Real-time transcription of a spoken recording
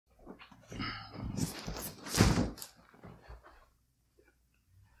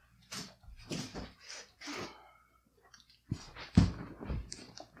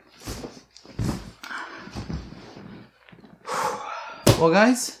Well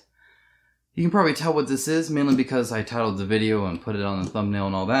guys, you can probably tell what this is, mainly because I titled the video and put it on the thumbnail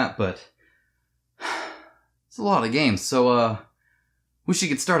and all that, but it's a lot of games, so we should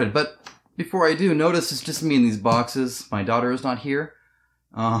get started. But before I do, notice it's just me in these boxes. My daughter is not here,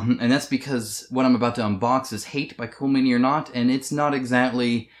 and that's because what I'm about to unbox is Hate by Cool Mini or Not, and it's not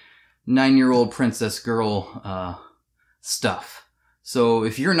exactly 9-year-old princess girl stuff. So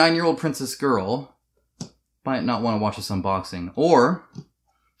if you're a 9-year-old princess girl, might not want to watch this unboxing, or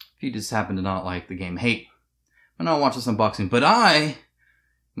if you just happen to not like the game Hate, might not watch this unboxing. But I'm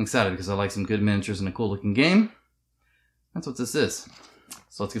excited because I like some good miniatures and a cool looking game. That's what this is.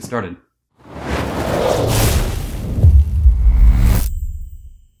 So let's get started.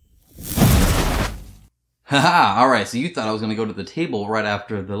 Haha, alright, so you thought I was going to go to the table right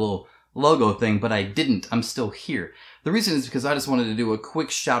after the little logo thing, but I didn't. I'm still here. The reason is because I just wanted to do a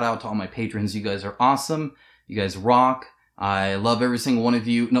quick shout out to all my patrons. You guys are awesome. You guys rock. I love every single one of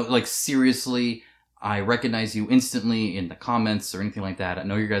you. No, like seriously, I recognize you instantly in the comments or anything like that. I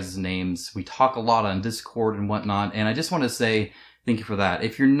know your guys' names. We talk a lot on Discord and whatnot, and I just want to say thank you for that.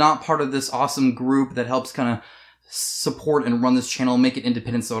 If you're not part of this awesome group that helps kind of support and run this channel, make it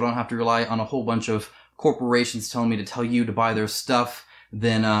independent so I don't have to rely on a whole bunch of corporations telling me to tell you to buy their stuff,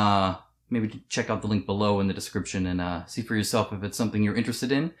 then maybe check out the link below in the description and see for yourself if it's something you're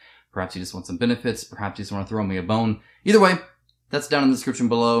interested in. Perhaps you just want some benefits. Perhaps you just want to throw me a bone. Either way, that's down in the description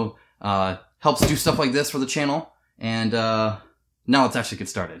below. Helps do stuff like this for the channel. And now let's actually get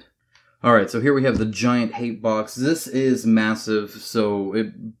started. Alright, so here we have the giant Hate box. This is massive, so it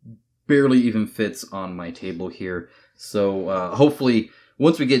barely even fits on my table here. So hopefully,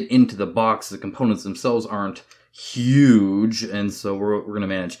 once we get into the box, the components themselves aren't huge, and so we're going to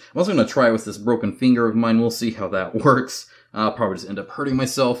manage. I'm also going to try with this broken finger of mine. We'll see how that works. I'll probably just end up hurting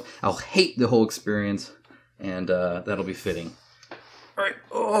myself. I'll hate the whole experience, and that'll be fitting. Alright,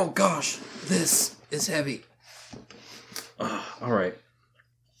 oh gosh, this is heavy. Alright,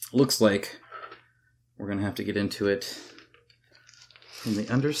 looks like we're going to have to get into it from the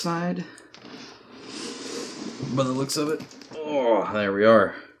underside. By the looks of it. Oh, there we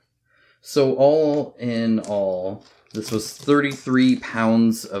are. So all in all, this was 33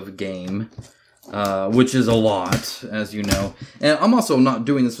 pounds of game, which is a lot, as you know. And I'm also not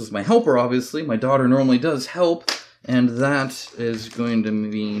doing this with my helper, obviously. My daughter normally does help, and that is going to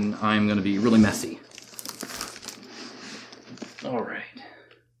mean I'm going to be really messy. Alright.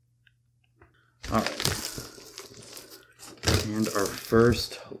 Alright. And our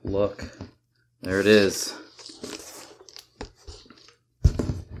first look. There it is.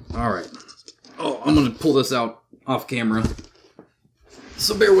 Alright. Oh, I'm going to pull this out off camera.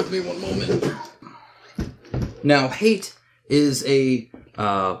 So bear with me one moment. Now, Hate is a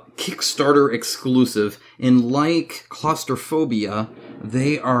Kickstarter exclusive, and like Claustrophobia,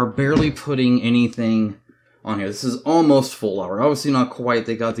 they are barely putting anything on here. This is almost full hour. Obviously not quite.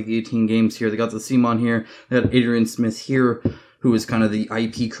 They got the Guillotine Games here. They got the CMON here. They got Adrian Smith here, who is kind of the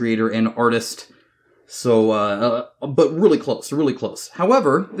IP creator and artist. So, but really close, really close.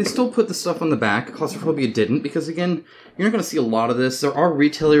 However, they still put the stuff on the back. Claustrophobia didn't, because again, you're not going to see a lot of this. There are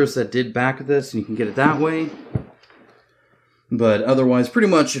retailers that did back this, and you can get it that way. But otherwise, pretty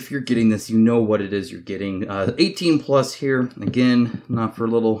much, if you're getting this, you know what it is you're getting. 18 plus here. Again, not for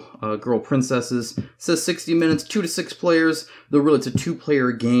little girl princesses. It says 60 minutes, 2 to 6 players. Though really, it's a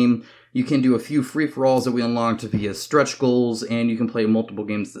 2-player game. You can do a few free-for-alls that we unlocked via stretch goals, and you can play multiple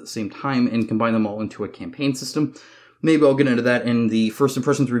games at the same time and combine them all into a campaign system. Maybe I'll get into that in the first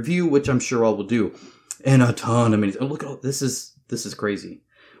impressions review, which I'm sure I will do. And a ton of minis. Oh, look at all this is crazy.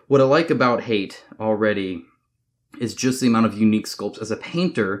 What I like about Hate already is just the amount of unique sculpts. As a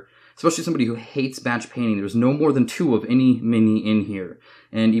painter, especially somebody who hates batch painting, there's no more than 2 of any mini in here.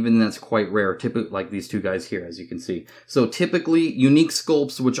 And even that's quite rare, typically like these 2 guys here, as you can see. So typically, unique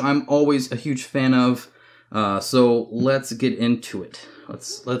sculpts, which I'm always a huge fan of. So let's get into it.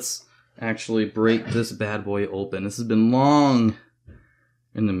 Let's actually break this bad boy open. This has been long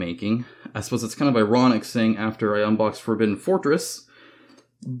in the making. I suppose it's kind of ironic saying after I unboxed Forbidden Fortress,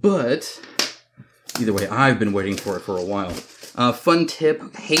 but either way, I've been waiting for it for a while. Fun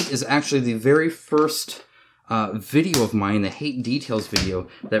tip, Hate is actually the very first video of mine, the Hate Details video,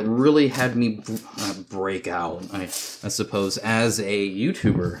 that really had me break out, I suppose, as a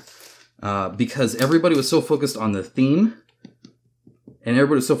YouTuber. Because everybody was so focused on the theme, and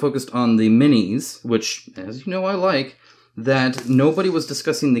everybody was so focused on the minis, which, as you know, I like, that nobody was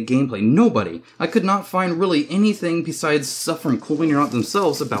discussing the gameplay. Nobody. I could not find really anything besides stuff from Cool Mini or Not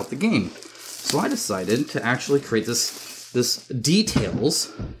themselves about the game. So I decided to actually create this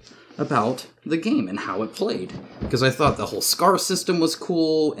details about the game and how it played. Because I thought the whole scar system was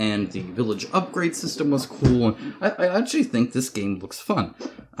cool, and the village upgrade system was cool. I actually think this game looks fun.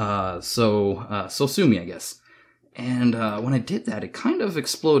 So sue me, I guess. And when I did that, it kind of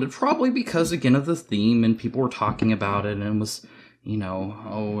exploded, probably because, again, of the theme, and people were talking about it, and it was, you know,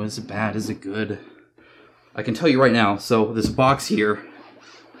 oh, is it bad, is it good? I can tell you right now, so this box here,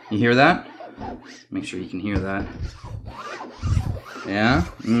 you hear that? Make sure you can hear that. Yeah,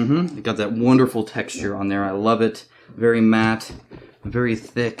 it got that wonderful texture on there. I love it. Very matte, very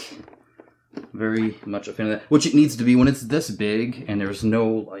thick, very much a fan of that. Which it needs to be when it's this big and there's no,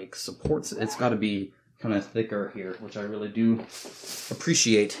 like, supports. It's got to be kind of thicker here, which I really do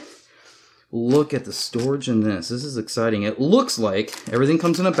appreciate. Look at the storage in this. This is exciting. It looks like everything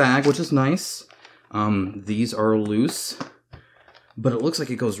comes in a bag, which is nice. These are loose, but it looks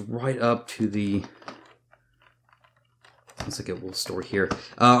like it goes right up to the... Looks like it will store here.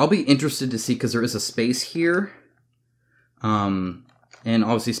 I'll be interested to see, because there is a space here. And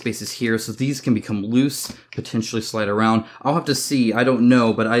obviously spaces here, so these can become loose, potentially slide around. I'll have to see, I don't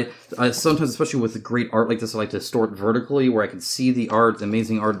know, but I sometimes, especially with great art like this, I like to store it vertically, where I can see the art, the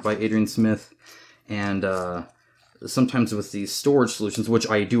amazing art by Adrian Smith. And sometimes with these storage solutions, which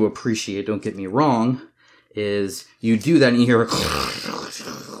I do appreciate, don't get me wrong, is you do that and you hear,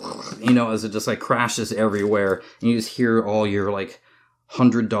 you know, as it just like crashes everywhere, and you just hear all your like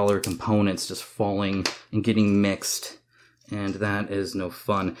 $100 components just falling and getting mixed, and that is no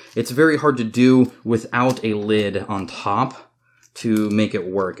fun. It's very hard to do without a lid on top to make it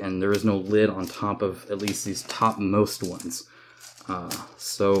work, and there is no lid on top of at least these topmost ones.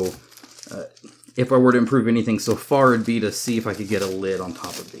 If I were to improve anything so far, it'd be to see if I could get a lid on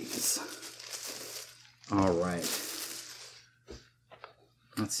top of these. Alright.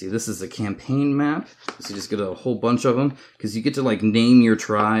 Let's see, this is a campaign map. So you just get a whole bunch of them, because you get to like name your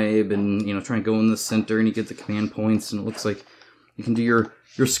tribe and, you know, try and go in the center, and you get the command points, and it looks like you can do your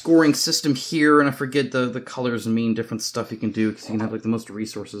scoring system here, and I forget the colors mean different stuff you can do, because you can have like the most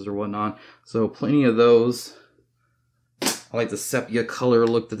resources or whatnot. So plenty of those. I like the sepia color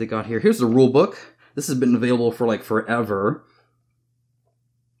look that they got here. Here's the rule book. This has been available for like forever.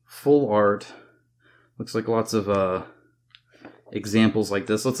 Full art. Looks like lots of examples like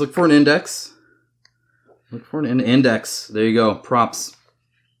this. Let's look for an index. Look for an index. There you go. Props.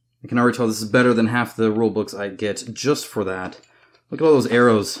 I can already tell this is better than half the rule books I get just for that. Look at all those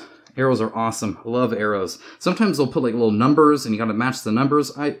arrows. Arrows are awesome. I love arrows. Sometimes they'll put like little numbers and you gotta match the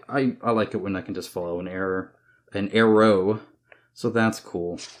numbers. I like it when I can just follow an arrow. So that's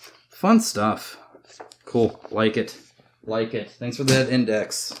cool. Fun stuff. Cool. Like it. Like it. Thanks for that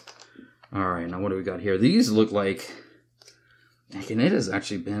index. Alright, now what do we got here? These look like... And it has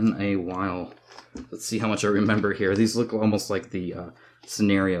actually been a while. Let's see how much I remember here. These look almost like the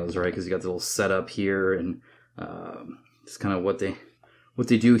scenarios, right? Because you got the little setup here, and it's kind of what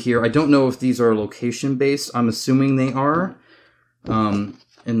they do here. I don't know if these are location-based. I'm assuming they are, in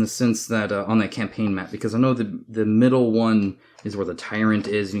the sense that on that campaign map, because I know the middle one is where the tyrant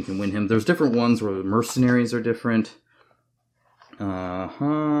is, and you can win him. There's different ones where the mercenaries are different.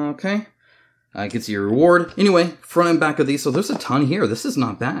 Okay. Gets your reward. Anyway, front and back of these. So there's a ton here. This is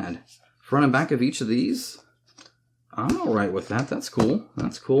not bad. Front and back of each of these. I'm alright with that. That's cool.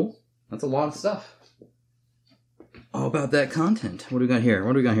 That's cool. That's a lot of stuff. All about that content. What do we got here?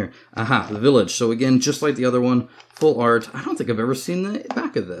 What do we got here? Aha, the village. So again, just like the other one, full art. I don't think I've ever seen the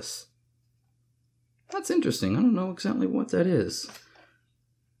back of this. That's interesting. I don't know exactly what that is.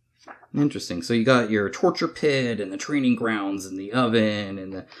 Interesting. So you got your torture pit and the training grounds and the oven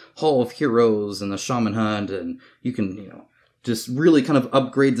and the Hall of Heroes and the Shaman Hunt, and you can, you know, just really kind of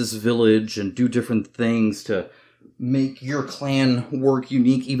upgrade this village and do different things to make your clan work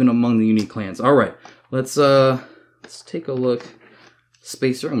unique even among the unique clans. All right, let's take a look.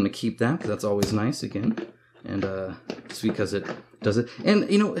 Spacer, I'm going to keep that because that's always nice again, and just because it does it. And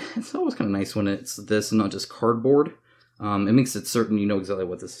you know, it's always kind of nice when it's this and not just cardboard. It makes it certain you know exactly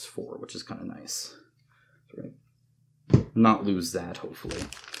what this is for, which is kind of nice. Right. Not lose that, hopefully.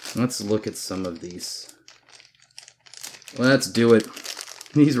 Let's look at some of these. Let's do it.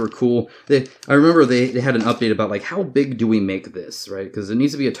 These were cool. I remember they had an update about like how big do we make this, right? Because it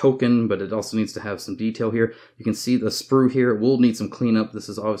needs to be a token, but it also needs to have some detail here. You can see the sprue here. It will need some cleanup. This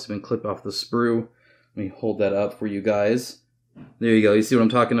has obviously been clipped off the sprue. Let me hold that up for you guys. There you go. You see what I'm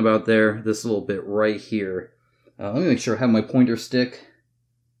talking about there? This little bit right here. Let me make sure I have my pointer stick.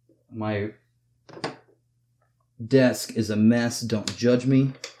 My desk is a mess. Don't judge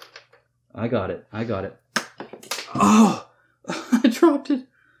me. I got it. I got it. Oh! I dropped it.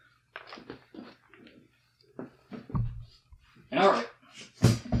 Alright.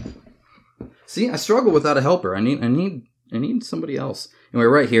 See, I struggle without a helper. I need somebody else. Anyway,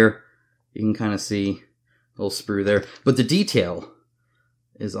 right here, you can kind of see a little sprue there. But the detail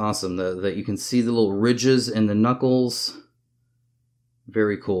is awesome. That you can see the little ridges and the knuckles.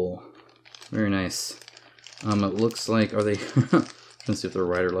 Very cool. Very nice. It looks like, are they... Let's see if they're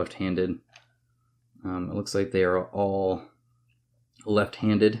right or left-handed. It looks like they are all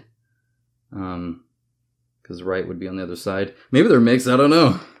left-handed. Because right would be on the other side. Maybe they're mixed. I don't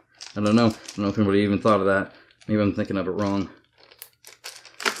know. I don't know if anybody even thought of that. Maybe I'm thinking of it wrong.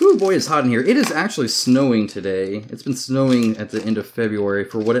 Ooh, boy, it's hot in here. It is actually snowing today. It's been snowing at the end of February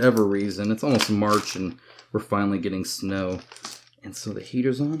for whatever reason. It's almost March and we're finally getting snow. And so the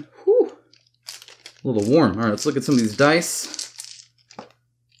heater's on. Whew. A little warm. All right, let's look at some of these dice.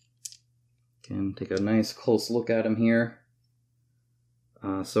 Can take a nice close look at them here.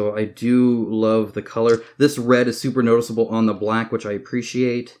 So I do love the color. This red is super noticeable on the black, which I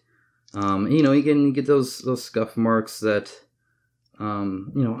appreciate. You know, you can get those scuff marks that, you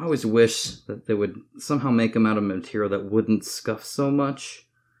know, I always wish that they would somehow make them out of material that wouldn't scuff so much.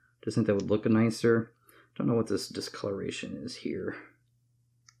 Just think that would look nicer. Don't know what this discoloration is here.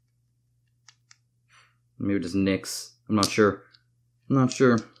 Maybe just nicks. I'm not sure. I'm not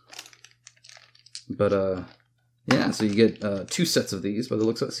sure. But, yeah, so you get 2 sets of these by the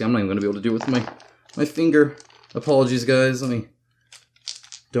looks of it. See, I'm not even going to be able to do it with my finger. Apologies, guys.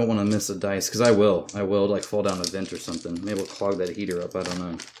 Don't want to miss a dice, because I will. I will, like, fall down a vent or something. Maybe we'll clog that heater up. I don't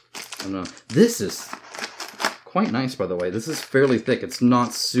know. I don't know. This is quite nice, by the way. This is fairly thick. It's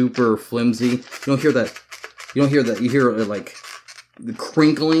not super flimsy. You don't hear that. You don't hear that. You hear, like, the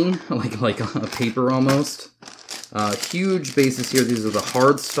crinkling, like a paper almost. Huge bases here. These are the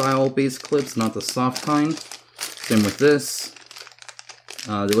hard style base clips, not the soft kind. Same with this.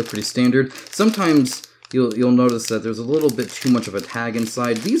 They look pretty standard. Sometimes you'll notice that there's a little bit too much of a tag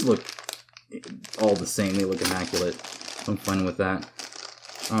inside. These look all the same. They look immaculate. I'm fine with that.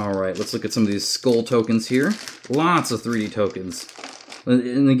 Alright, let's look at some of these skull tokens here. Lots of 3D tokens.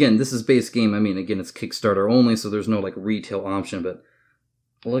 And again, this is base game. I mean, again, it's Kickstarter only, so there's no like retail option, but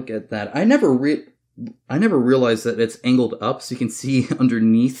look at that. I never realized that it's angled up, so you can see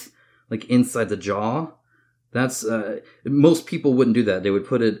underneath, like inside the jaw. That's, most people wouldn't do that. They would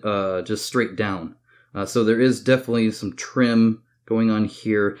put it just straight down. So there is definitely some trim going on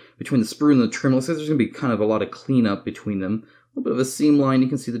here. Between the sprue and the trim, looks like there's going to be kind of a lot of cleanup between them. A little bit of a seam line. You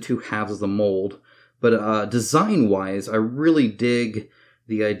can see the 2 halves of the mold. But design-wise, I really dig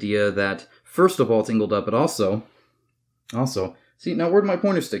the idea that, first of all, it's angled up, but also, see, now where'd my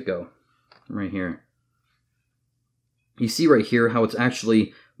pointer stick go? Right here. You see right here how it's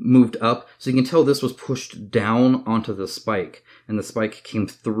actually moved up, so you can tell this was pushed down onto the spike, and the spike came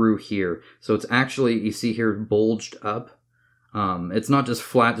through here. So it's actually, you see here, bulged up. It's not just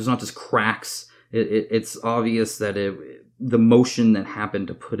flat, there's not just cracks. It's obvious that the motion that happened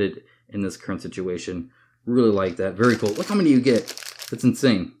to put it in this current situation. Really like that. Very cool. Look how many you get. That's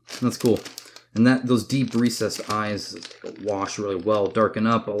insane. That's cool. And those deep recessed eyes wash really well, darken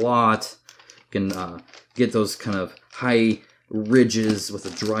up a lot. You can get those kind of high ridges with a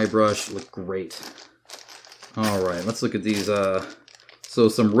dry brush. Look great. Alright, let's look at these. So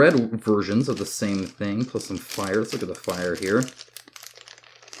some red versions of the same thing, plus some fire. Let's look at the fire here.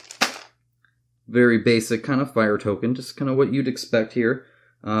 Very basic kind of fire token, just kind of what you'd expect here.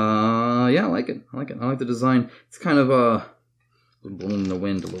 Yeah, I like it. I like the design. It's kind of blowing in the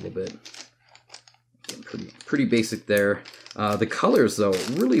wind a little bit. Again, pretty basic there. The colors, though,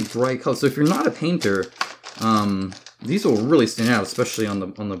 really bright colors. So if you're not a painter, these will really stand out, especially on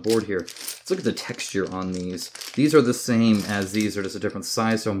the board here. Let's look at the texture on these. These are the same as these, are just a different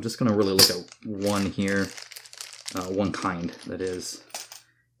size. So I'm just gonna really look at one here, one kind that is,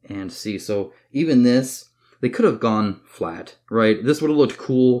 and see. So even this, they could have gone flat, right? This would have looked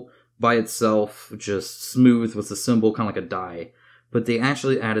cool by itself, just smooth with the symbol, kind of like a die. But they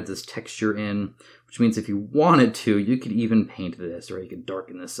actually added this texture in, which means if you wanted to, you could even paint this, or you could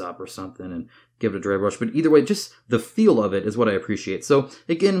darken this up or something and give it a dry brush. But either way, just the feel of it is what I appreciate. So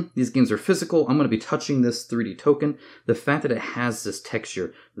again, these games are physical. I'm going to be touching this 3D token. The fact that it has this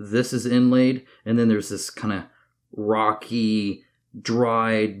texture, this is inlaid, and then there's this kind of rocky,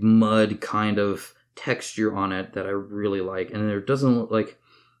 dried mud kind of texture on it that I really like. And it doesn't look like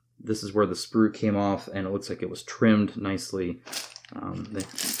this is where the sprue came off, and it looks like it was trimmed nicely.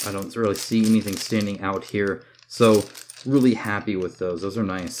 I don't really see anything standing out here, so really happy with those. Those are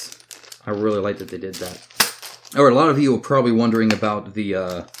nice. I really like that they did that. All right, a lot of you are probably wondering about the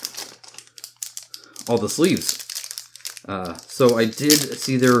all the sleeves. So I did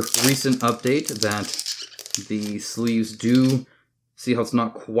see their recent update that the sleeves do See how it's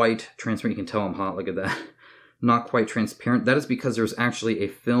not quite transparent? You can tell I'm hot. Look at that. Not quite transparent. That is because there's actually a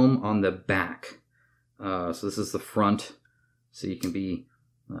film on the back. So this is the front. So you can be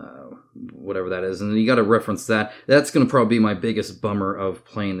whatever that is. And then you got to reference that. That's going to probably be my biggest bummer of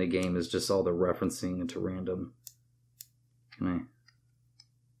playing the game, is just all the referencing into random. Can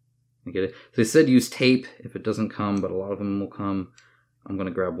I get it? So they said use tape if it doesn't come, but a lot of them will come. I'm going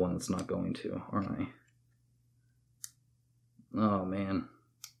to grab one that's not going to, aren't I? Oh, man.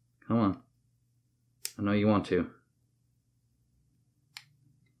 Come on. I know you want to.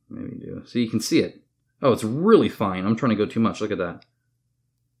 Maybe you do. So you can see it. Oh, it's really fine. I'm trying to go too much. Look at that.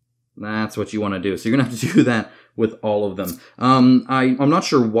 That's what you want to do. So you're going to have to do that with all of them. I'm not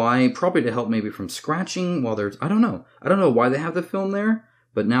sure why. Probably to help maybe from scratching while there's... I don't know. I don't know why they have the film there.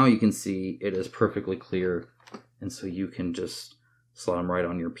 But now you can see it is perfectly clear. And so you can just slot them right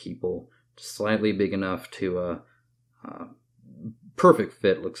on your people. Just slightly big enough to... perfect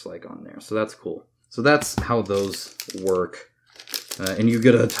fit looks like on there. So that's cool. So that's how those work. And you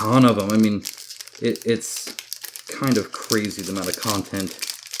get a ton of them. I mean, it's kind of crazy the amount of content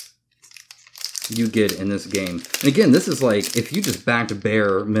you get in this game. And again, this is like, if you just backed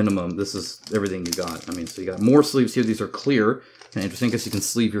bare minimum, this is everything you got. I mean, so you got more sleeves here. These are clear. Kind of interesting because you can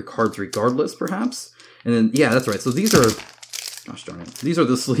sleeve your cards regardless, perhaps. And then, yeah, that's right. So these are, gosh darn it. These are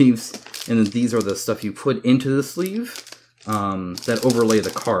the sleeves. And then these are the stuff you put into the sleeve that overlay the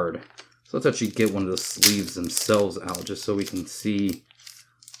card. So let's actually get one of the sleeves themselves out just so we can see.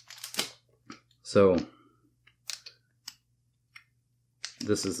 So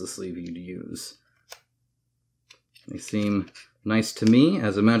this is the sleeve you'd use. They seem nice to me.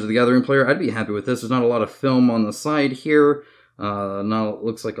 As a Magic the Gathering player, I'd be happy with this. There's not a lot of film on the side here. Now it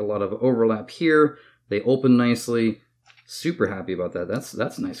looks like a lot of overlap here. They open nicely. Super happy about that.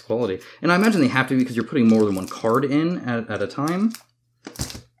 That's nice quality. And I imagine they have to be because you're putting more than one card in at a time.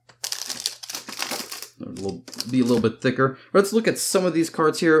 It'll be a little bit thicker. Let's look at some of these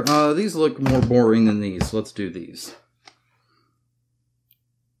cards here. These look more boring than these. So let's do these.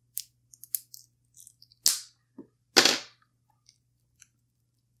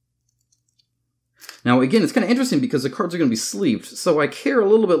 Now, again, it's kind of interesting because the cards are going to be sleeved, so I care a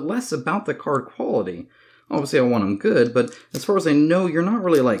little bit less about the card quality. Obviously, I want them good, but as far as I know, you're not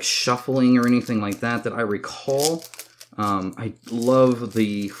really, like, shuffling or anything like that I recall. I love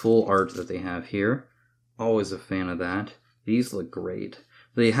the full art that they have here. Always a fan of that. These look great.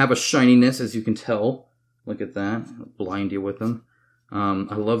 They have a shininess, as you can tell. Look at that. I'll blind you with them.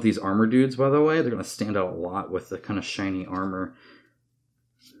 I love these armor dudes, by the way. They're going to stand out a lot with the kind of shiny armor.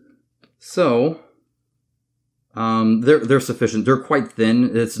 So... they're sufficient. They're quite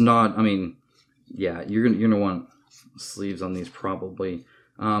thin. It's not, I mean, yeah, you're gonna want sleeves on these probably.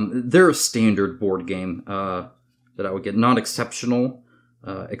 They're a standard board game that I would get. Not exceptional,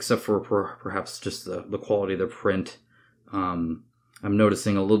 except for perhaps just the quality of the print. I'm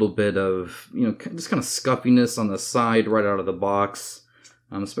noticing a little bit of, just kind of scuffiness on the side right out of the box.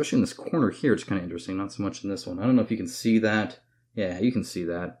 Especially in this corner here, it's kind of interesting. Not so much in this one. I don't know if you can see that. Yeah, you can see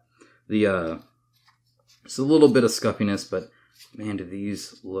that. It's a little bit of scuffiness, but man, do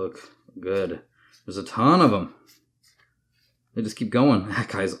these look good. There's a ton of them. They just keep going. That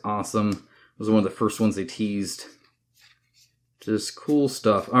guy's awesome. Was one of the first ones they teased. Just cool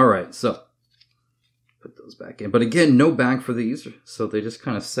stuff. All right, so put those back in. But again, no back for these, so they just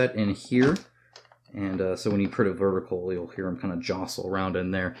kind of set in here. And so when you put it vertical, you'll hear them kind of jostle around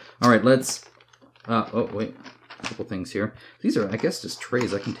in there. All right, let's... oh, wait. A couple things here. These are, I guess, just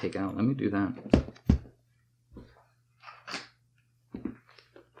trays I can take out. Let me do that.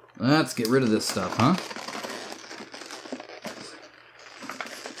 Let's get rid of this stuff, huh?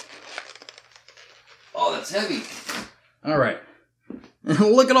 Oh, that's heavy. All right.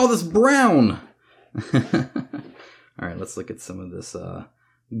 Look at all this brown. All right, let's look at some of this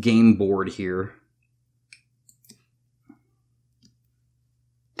game board here.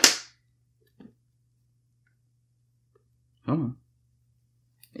 Hold on.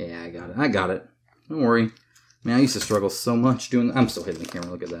 Yeah, I got it. I got it. Don't worry. Man, I used to struggle so much doing that. I'm still hitting the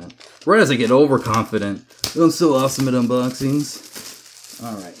camera, look at that. Right as I get overconfident. I'm so awesome at unboxings.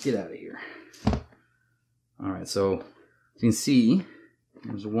 Alright, get out of here. Alright, so you can see,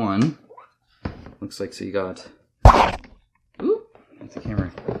 there's one. Looks like, so you got, ooh, that's the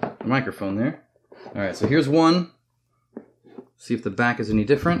camera, the microphone there. Alright, so here's one. See if the back is any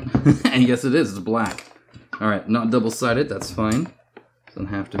different. And yes, it is, it's black. Alright, not double-sided, that's fine. Doesn't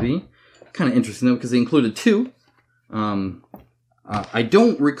have to be. Kind of interesting though, because they included two. I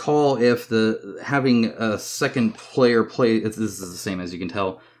don't recall if having a second player play. This is the same as you can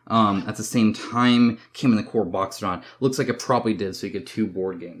tell. at the same time came in the core box or not. Looks like it probably did, so you get 2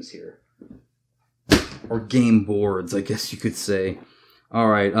 board games here. Or game boards, I guess you could say.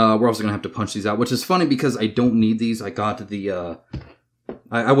 Alright, we're also going to have to punch these out, which is funny because I don't need these. I got the,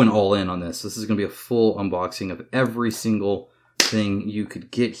 I went all in on this. This is going to be a full unboxing of every single thing you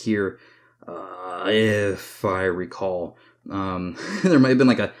could get here, if I recall. There might have been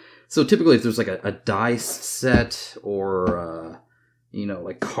like a... So typically if there's like a dice set or, you know,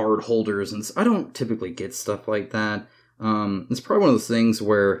 like card holders, and I don't typically get stuff like that. It's probably one of those things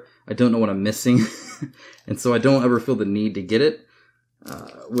where I don't know what I'm missing, and so I don't ever feel the need to get it,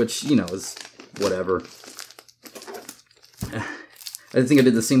 which, you know, is whatever. I think I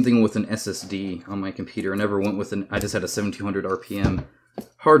did the same thing with an SSD on my computer. I never went with I just had a 7200 RPM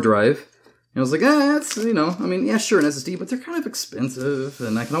hard drive. And I was like, it's, you know, I mean, yeah, sure, an SSD, but they're kind of expensive,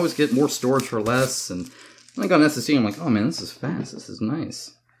 and I can always get more storage for less. And when I got an SSD, I'm like, oh man, this is fast. This is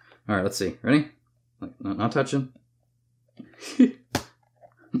nice. All right, let's see. Ready? Like, not touching. I'm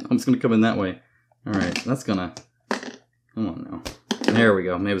just going to come in that way. All right, that's going to... Come on now. There we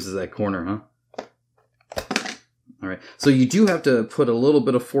go. Maybe this is that corner, huh? All right, so you do have to put a little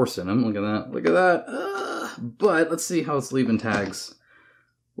bit of force in them. Look at that. Look at that. But let's see how it's leaving tags.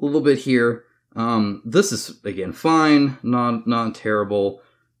 A little bit here. This is, again, fine. Not terrible.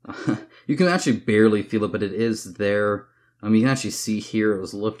 You can actually barely feel it, but it is there. You can actually see here it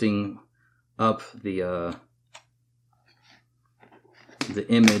was lifting up the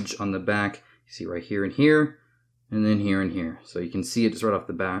image on the back. You see right here and here, and then here and here. So you can see it just right off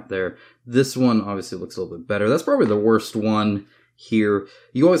the bat there. This one obviously looks a little bit better. That's probably the worst one here.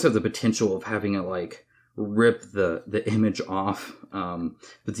 You always have the potential of having it like rip the image off,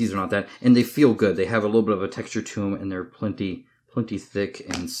 but these are not that. And they feel good. They have a little bit of a texture to them, and they're plenty thick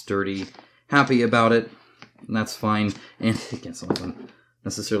and sturdy. Happy about it. And that's fine. And again, some of them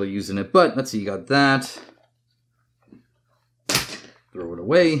necessarily using it. But let's see, you got that. Throw it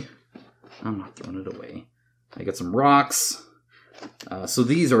away. I'm not throwing it away. I got some rocks. So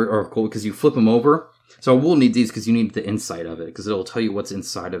these are cool because you flip them over. So I will need these because you need the inside of it, because it'll tell you what's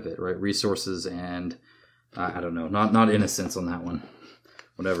inside of it, right? Resources and I don't know, not innocence on that one,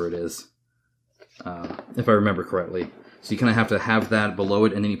 whatever it is, if I remember correctly. So you kind of have to have that below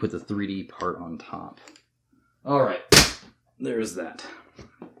it, and then you put the 3D part on top. All right, there's that.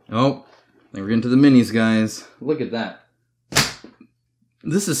 Oh, then we're getting to the minis, guys. Look at that.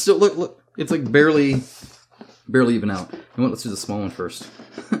 This is still, look, it's like barely even out. You know what, let's do the small one first.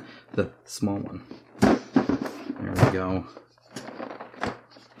 The small one. There we go.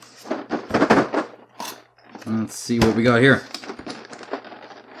 Let's see what we got here.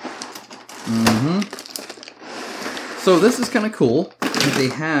 So this is kind of cool. They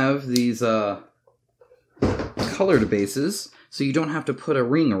have these colored bases, so you don't have to put a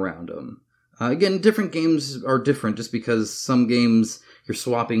ring around them. Again, different games are different just because some games you're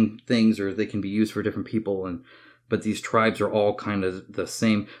swapping things or they can be used for different people, but these tribes are all kind of the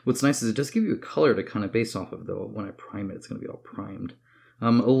same. What's nice is it does give you a color to kind of base off of, though. When I prime it, it's going to be all primed. A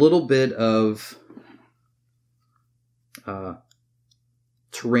little bit of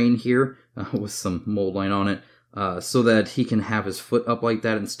terrain here with some mold line on it, so that he can have his foot up like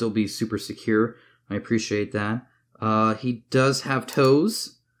that and still be super secure. I appreciate that. He does have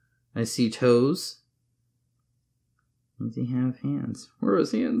toes. I see toes. Does he have hands? Where are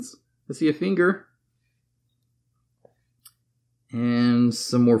his hands? I see a finger. And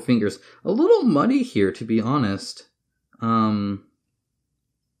some more fingers. A little muddy here, to be honest. Yeah,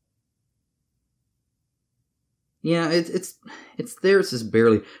 it's there. It's just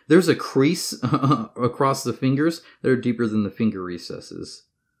barely. There's a crease across the fingers that are deeper than the finger recesses.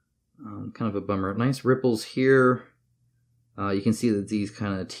 Kind of a bummer. Nice ripples here. You can see that these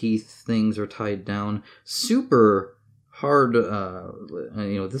kind of teeth things are tied down. Super hard. You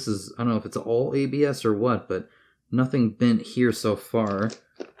know, this is, I don't know if it's all ABS or what, but nothing bent here so far.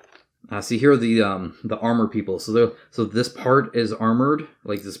 See, here are the armor people. So this part is armored,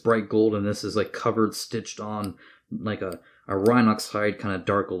 like this bright gold, and this is like covered, stitched on like a Rhinox hide kind of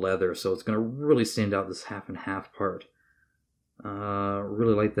dark leather. So it's going to really stand out, this half and half part.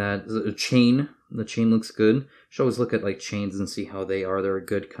 Really like that. A chain. The chain looks good. Should always look at like chains and see how they are. They're a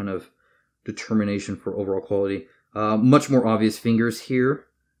good kind of determination for overall quality. Much more obvious fingers here.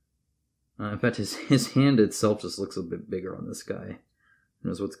 In fact, his hand itself just looks a bit bigger on this guy. Who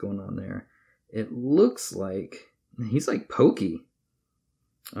knows what's going on there? It looks like he's like pokey.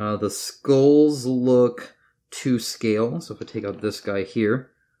 The skulls look to scale. So if I take out this guy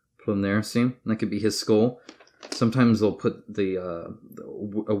here, put him there, see? That could be his skull. Sometimes they'll put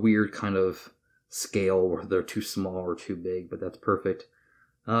a weird kind of scale where they're too small or too big, but that's perfect.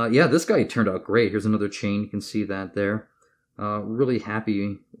 Yeah, this guy turned out great. Here's another chain. You can see that there. Really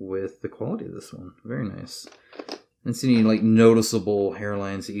happy with the quality of this one. Very nice. Didn't see any like noticeable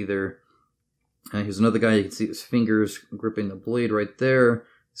hairlines either. Here's another guy. You can see his fingers gripping the blade right there.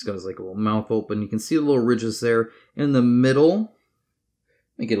 He's got his like little mouth open. You can see the little ridges there in the middle.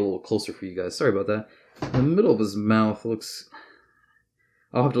 Let me get a little closer for you guys. Sorry about that. The middle of his mouth looks...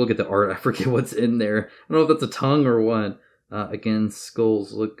 I'll have to look at the art. I forget what's in there. I don't know if that's a tongue or what. Again,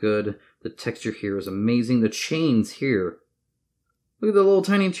 skulls look good. The texture here is amazing. The chains here. Look at the little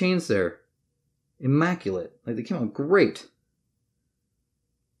tiny chains there. Immaculate. Like, they came out great.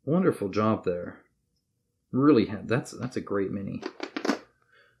 Wonderful job there. Really, that's a great mini.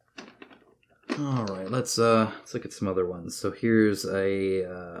 Alright, let's look at some other ones. So here's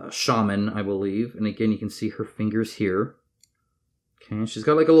a shaman, I believe. And again, you can see her fingers here. Okay, she's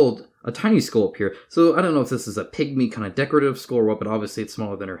got like a tiny skull up here. So I don't know if this is a pygmy kind of decorative skull or what, but obviously it's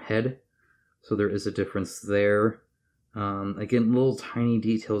smaller than her head. So there is a difference there. Again, little tiny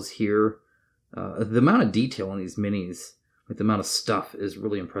details here. The amount of detail on these minis, like the amount of stuff, is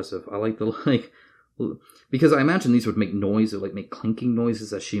really impressive. I like the because I imagine these would make noise or like make clinking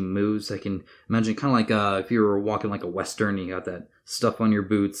noises as she moves. I can imagine kind of like if you were walking like a western, you got that stuff on your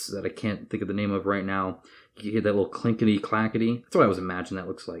boots that I can't think of the name of right now. You get that little clinkety clackety. That's what I was imagining that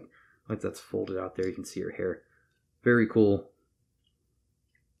looks like. Like that's folded out there. You can see her hair. Very cool.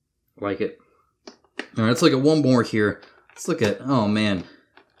 Like it. All right, let's look at one more here. Let's look at, oh man.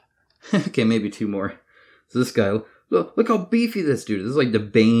 Okay, maybe two more. So this guy, look how beefy this dude is. This is like the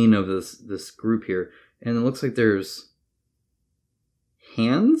bane of this group here. And it looks like there's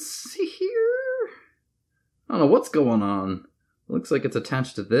hands here? I don't know what's going on. It looks like it's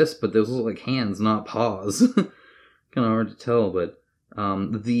attached to this, but those look like hands, not paws. Kind of hard to tell, but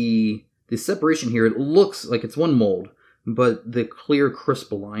the separation here, it looks like it's one mold, but the clear,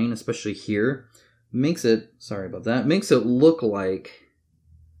 crisp line, especially here, makes it, sorry about that, makes it look like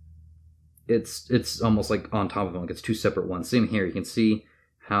it's almost like on top of them, like it's two separate ones. Same here, you can see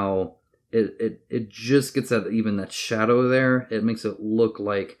how it just gets that shadow there. It makes it look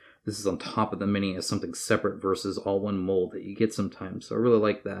like this is on top of the mini as something separate versus all one mold that you get sometimes. So I really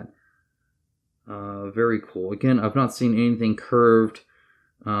like that. Very cool. Again, I've not seen anything curved.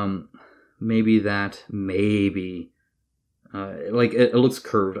 Maybe like it looks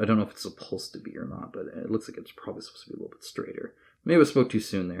curved. I don't know if it's supposed to be or not, but it looks like it's probably supposed to be a little bit straighter. Maybe I spoke too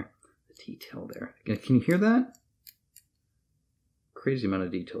soon there. The detail there. Again, can you hear that? Crazy amount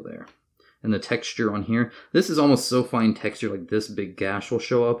of detail there. And the texture on here. This is almost so fine texture, like this big gash will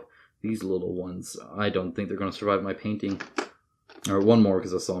show up. These little ones, I don't think they're going to survive my painting. Or one more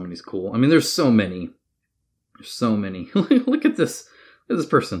because I saw him and he's cool. I mean, there's so many. There's so many. Look at this. Look at this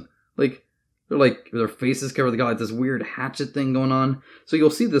person. Like, they're like, their faces covered. They got like this weird hatchet thing going on. So you'll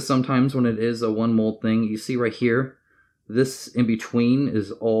see this sometimes when it is a one mold thing. You see right here, this in between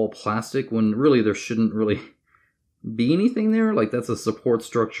is all plastic when really there shouldn't really be anything there. Like that's a support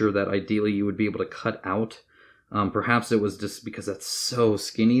structure that ideally you would be able to cut out. Perhaps it was just because that's so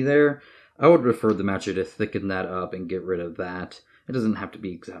skinny there. I would prefer the matcher to thicken that up and get rid of that. It doesn't have to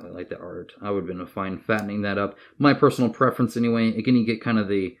be exactly like the art. I would have been fine fattening that up. My personal preference anyway. Again, you get kind of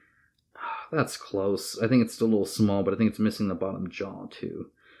the... that's close. I think it's still a little small, but I think it's missing the bottom jaw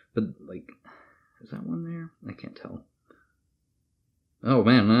too. But like, is that one there? I can't tell. Oh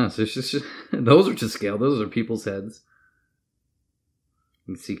man, no, it's just those are to scale. Those are people's heads.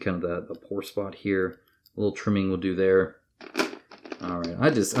 You can see kind of the pore spot here. A little trimming will do there. All right,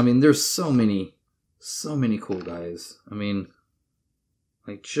 I mean, there's so many cool guys. I mean,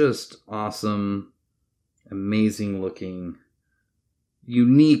 like just awesome, amazing looking,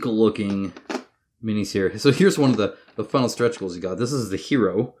 unique looking minis here. So here's one of the final stretch goals you got. This is the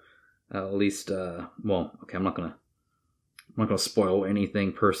hero, at least. Well, okay, I'm not gonna spoil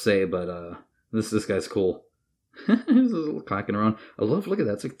anything per se, but this guy's cool. He's a little clacking around. Look at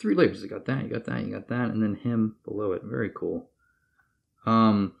that. It's like 3 layers. You got that, you got that, you got that, and then him below it. Very cool.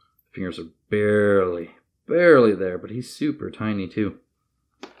 Fingers are barely there, but he's super tiny too.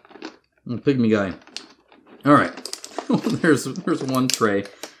 Pygmy guy. All right. there's one tray.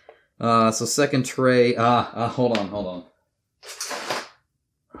 So second tray. Hold on.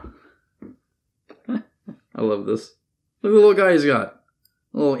 I love this. Look at the little guy he's got.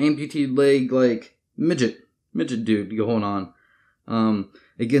 A little amputee leg, like midget dude going on.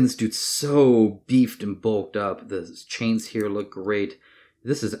 Again, this dude's so beefed and bulked up. The chains here look great.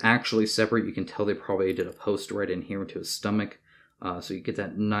 This is actually separate. You can tell they probably did a post right in here into his stomach. So you get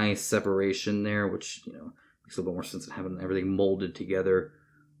that nice separation there, which, you know, makes a little bit more sense than having everything molded together.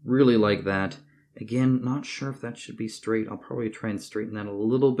 Really like that. Again, not sure if that should be straight. I'll probably try and straighten that a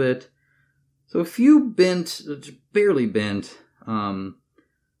little bit. So a few bent, barely bent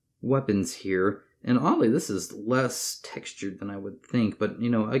weapons here. And oddly, this is less textured than I would think. But, you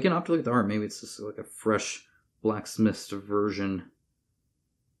know, again, I'll have to look at the art. Maybe it's just like a fresh blacksmith's version.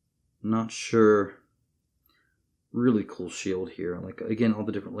 Not sure. Really cool shield here. Like, again, all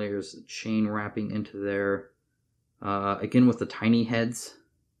the different layers. Chain wrapping into there. Again, with the tiny heads.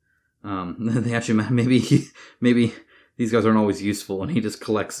 They actually, maybe these guys aren't always useful, and he just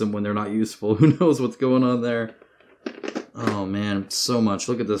collects them when they're not useful. Who knows what's going on there? Oh, man, so much.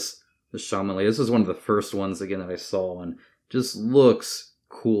 Look at this. The shaman lady. This was one of the first ones, again, that I saw, and just looks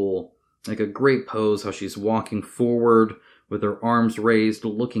cool. Like a great pose, how she's walking forward with her arms raised,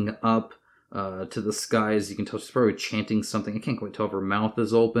 looking up to the skies. You can tell she's probably chanting something. I can't quite tell if her mouth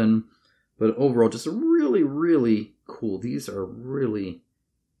is open. But overall, just really, really cool. These are really,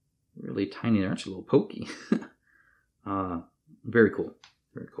 really tiny. They're actually a little pokey. Very cool.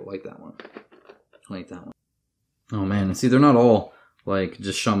 Very cool. Like that one. Like that one. Oh, man. And see, they're not all... like,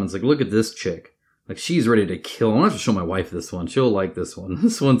 just shamans. Like, look at this chick. Like, she's ready to kill. I'm going to have to show my wife this one. She'll like this one.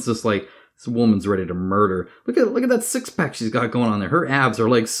 This one's just like, this woman's ready to murder. Look at that six-pack she's got going on there. Her abs are,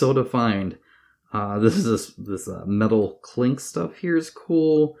 like, so defined. This metal clink stuff here is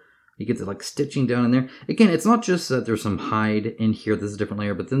cool. You get the, like, stitching down in there. Again, it's not just that there's some hide in here. This is a different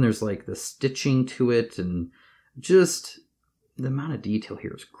layer. But then there's, like, the stitching to it. And just the amount of detail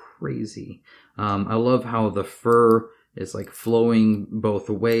here is crazy. I love how the fur... is like flowing both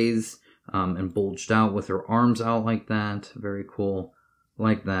ways and bulged out with her arms out like that. Very cool.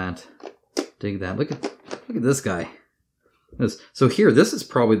 Like that. Dig that. Look at this guy. So here, this is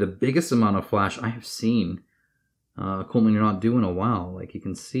probably the biggest amount of flash I have seen. Coleman, you're not doing a while. Like, you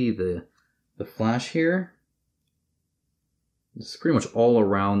can see the flash here. It's pretty much all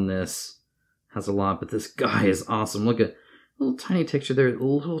around this. Has a lot, but this guy is awesome. Look at little tiny texture there.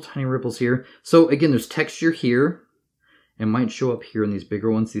 Little tiny ripples here. So again, there's texture here. It might show up here in these bigger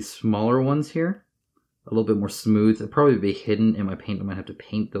ones. These smaller ones here, a little bit more smooth. It'll probably be hidden in my paint. I might have to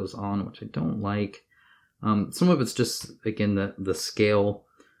paint those on, which I don't like. Some of it's just, again, the scale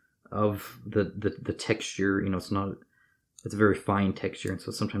of the texture. You know, it's a very fine texture, and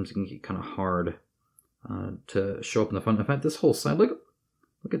so sometimes it can get kind of hard to show up in the front. In fact, this whole side, look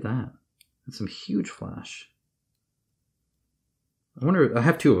at that. That's some huge flash. I wonder, I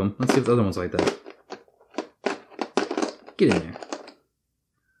have two of them. Let's see if the other one's like that. Get in there.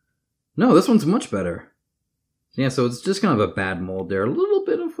 No, this one's much better. Yeah, so it's just kind of a bad mold there. A little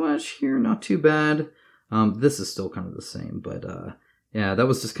bit of flash here, not too bad. This is still kind of the same, but yeah, that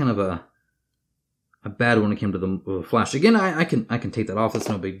was just kind of a bad one when it came to the flash. Again, I can take that off. That's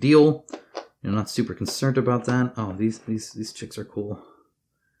no big deal. I'm not super concerned about that. Oh, these chicks are cool.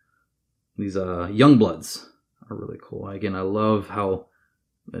 These young bloods are really cool. Again, I love how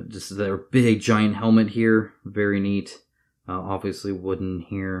just their big giant helmet here, very neat. Obviously wooden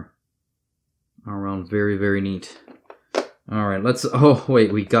here. All around, very, very neat. All right, let's... oh,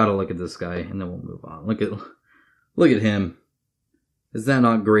 wait, we gotta look at this guy, and then we'll move on. Look at him. Is that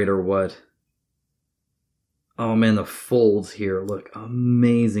not great or what? Oh, man, the folds here look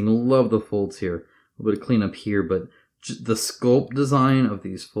amazing. Love the folds here. A little bit of cleanup here, but the sculpt design of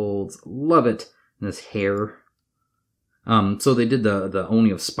these folds, love it. And this hair. So they did the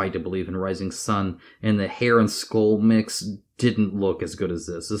Oni of Spite, I believe, in Rising Sun, and the hair and skull mix didn't look as good as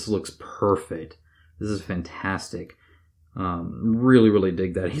this. This looks perfect. This is fantastic. Really, really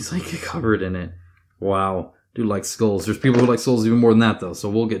dig that. He's like covered in it. Wow. Dude likes skulls. There's people who like skulls even more than that, though, so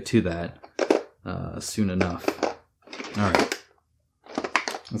we'll get to that soon enough. Alright.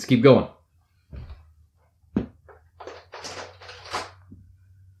 Let's keep going.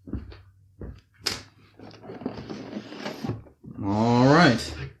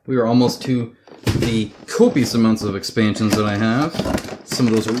 Alright, we are almost to the copious amounts of expansions that I have. Some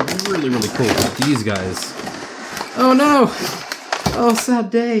of those are really, really cool. These guys. Oh no! Oh, sad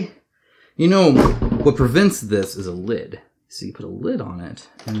day. You know, what prevents this is a lid. So you put a lid on it,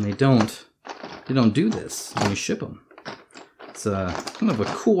 and they don't do this when you ship them. It's kind of a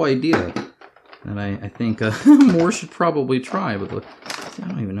cool idea that I think more should probably try. But look, I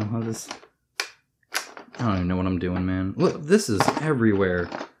don't even know how this... I don't even know what I'm doing, man. Look, this is everywhere.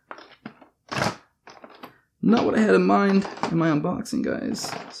 Not what I had in mind in my unboxing,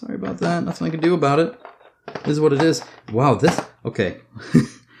 guys. Sorry about that. Nothing I can do about it. This is what it is. Wow, this... okay.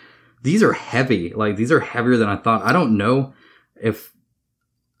 These are heavy. Like, these are heavier than I thought. I don't know if...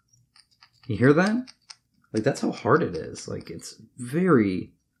 you hear that? Like, that's how hard it is. Like, it's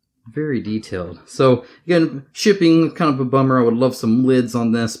very, very detailed. So, again, shipping, kind of a bummer. I would love some lids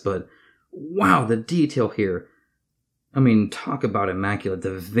on this, but... wow, the detail here. I mean, talk about immaculate.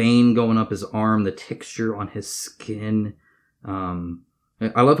 The vein going up his arm, the texture on his skin.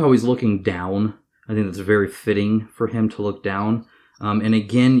 I love how he's looking down. I think that's very fitting for him to look down. And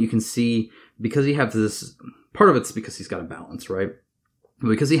again, you can see, because he has this, part of it's because he's got a balance, right?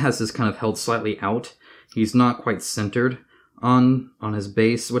 Because he has this kind of held slightly out, he's not quite centered on his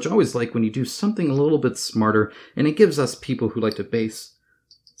base, which I always like when you do something a little bit smarter, and it gives us people who like to base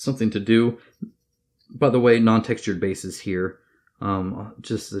something to do. By the way, non-textured bases here.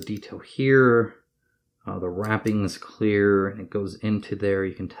 Just the detail here. The wrapping is clear, and it goes into there.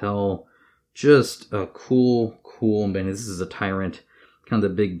 You can tell just a cool, man. This is a Tyrant, kind of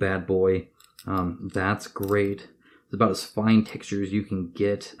the big bad boy. That's great. It's about as fine texture as you can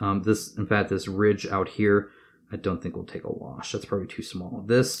get. In fact, this ridge out here, I don't think will take a wash. That's probably too small.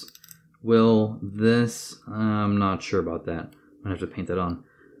 This, I'm not sure about that. I'm gonna have to paint that on.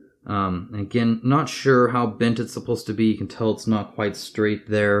 Again, not sure how bent it's supposed to be. You can tell it's not quite straight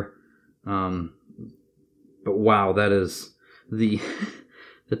there. But wow, that is the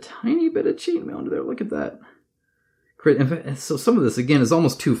tiny bit of chainmail under there. Look at that. In fact, so some of this, again, is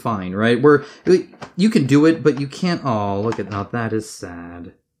almost too fine, right? Where you can do it, but you can't. Oh, look at now. That is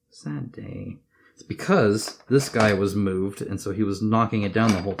sad. Sad day. It's because this guy was moved, and so he was knocking it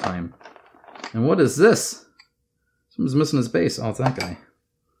down the whole time. And what is this? Someone's missing his base. Oh, it's that guy.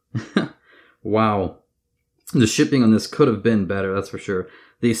 Wow. The shipping on this could have been better, that's for sure.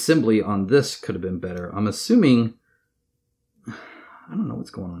 The assembly on this could have been better. I'm assuming... I don't know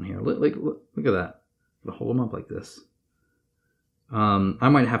what's going on here. Look at that. I'll hold them up like this. I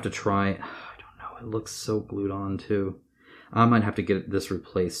might have to try... I don't know. It looks so glued on, too. I might have to get this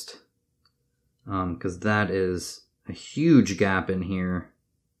replaced. Because that is a huge gap in here.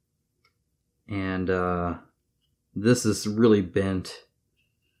 And this is really bent.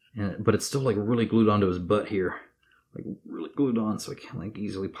 But it's still like really glued onto his butt here. Like really glued on, so I can't like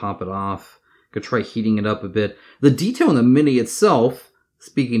easily pop it off. Could try heating it up a bit. The detail in the Mini itself,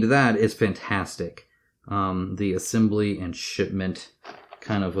 speaking to that, is fantastic. The assembly and shipment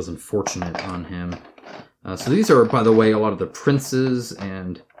kind of was unfortunate on him. So these are, by the way, a lot of the princes,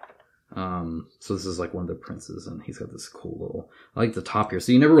 and so this is like one of the princes, and he's got this cool little... I like the top here.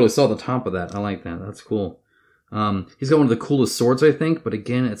 So you never really saw the top of that. I like that. That's cool. He's got one of the coolest swords, I think, but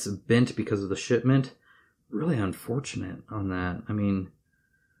again, it's bent because of the shipment. Really unfortunate on that. I mean,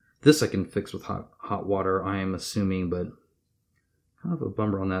 this I can fix with hot water, I am assuming, but kind of a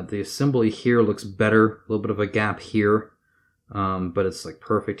bummer on that. The assembly here looks better. A little bit of a gap here, but it's like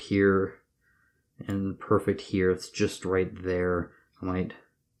perfect here and perfect here. It's just right there. I might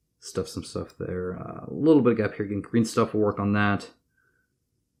stuff some stuff there. A little bit of gap here. Again, green stuff will work on that.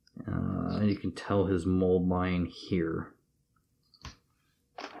 And you can tell his mold line here.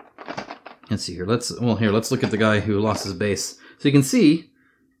 Let's see here. Let's look at the guy who lost his base. So you can see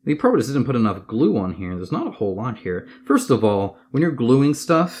he probably just didn't put enough glue on here. There's not a whole lot here. First of all, when you're gluing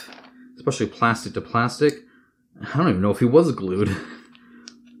stuff, especially plastic to plastic, I don't even know if he was glued.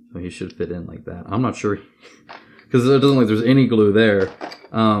 So he should fit in like that. I'm not sure, because it doesn't look like there's any glue there.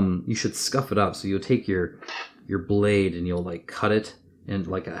 You should scuff it up. So you'll take your blade and you'll like cut it in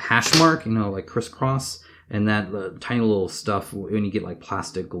like a hash mark, you know, like crisscross. And that tiny little stuff, when you get like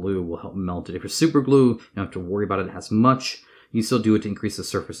plastic glue, will help melt it. If you're super glue, you don't have to worry about it as much. You still do it to increase the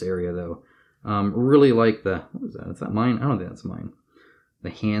surface area, though. Really like the... What is that? Is that mine? I don't think that's mine.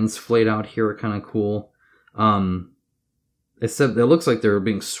 The hands flayed out here are kind of cool. Except it looks like they're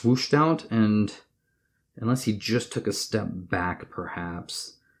being swooshed out, and unless he just took a step back,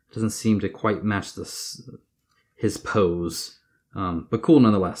 perhaps. It doesn't seem to quite match his pose. But cool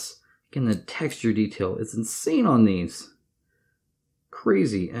nonetheless. Again, the texture detail is insane on these.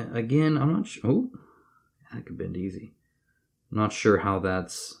 Crazy. Again, I'm not sure. Oh, that could bend easy. I'm not sure how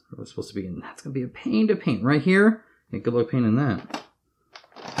that's supposed to be. And that's going to be a pain to paint right here. Yeah, good luck painting that.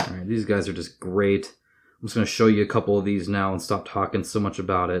 All right, these guys are just great. I'm just going to show you a couple of these now and stop talking so much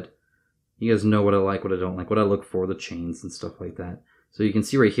about it. You guys know what I like, what I don't like, what I look for, the chains and stuff like that. So you can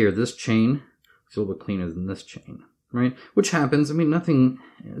see right here, this chain is a little bit cleaner than this chain. Right, which happens. I mean, nothing.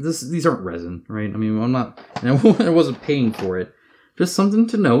 These aren't resin, right? I mean, I'm not. I wasn't paying for it. Just something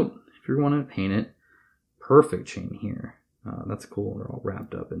to note if you want to paint it. Perfect chain here. That's cool. They're all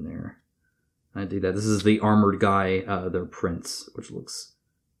wrapped up in there. I dig that. This is the armored guy, their prince, which looks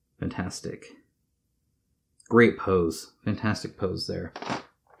fantastic. Great pose, fantastic pose there.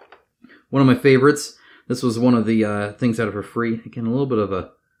 One of my favorites. This was one of the things out of for free. Again, a little bit of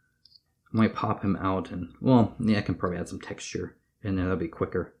a. Might pop him out, and, well, yeah, I can probably add some texture in there. That'd be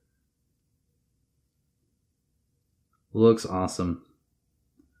quicker. Looks awesome.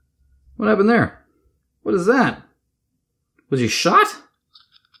 What happened there? What is that? Was he shot?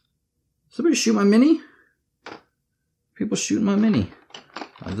 Somebody shoot my mini? People shooting my mini.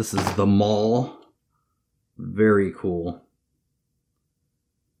 This is the mall. Very cool.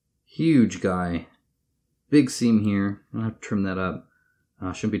 Huge guy. Big seam here. I'll have to trim that up.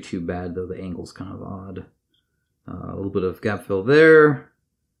 Shouldn't be too bad though. The angle's kind of odd. A little bit of gap fill there.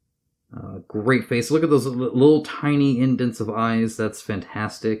 Great face. Look at those little tiny indents of eyes. That's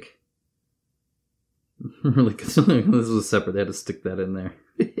fantastic. Really good. This was separate. They had to stick that in there.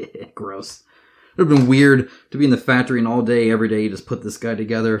 Gross. It would have been weird to be in the factory and all day, every day, you just put this guy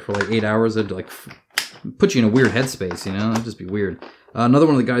together for like 8 hours. It'd like put you in a weird headspace, you know? It'd just be weird. Another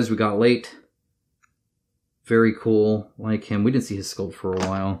one of the guys we got late. Very cool. Like him. We didn't see his sculpt for a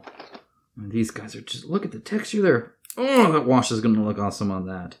while. And these guys are just... Look at the texture there. Oh, that wash is going to look awesome on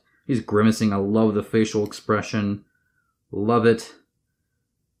that. He's grimacing. I love the facial expression. Love it.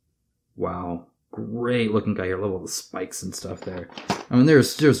 Wow. Great looking guy here. I love all the spikes and stuff there. I mean,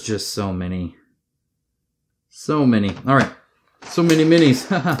 there's just so many. So many. All right. So many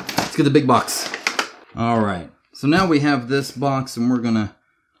minis. Let's get the big box. All right. So now we have this box, and we're going to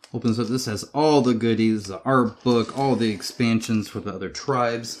open this up. This has all the goodies, the art book, all the expansions for the other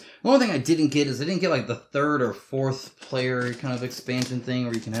tribes. The only thing I didn't get is I didn't get like the 3rd or 4th player kind of expansion thing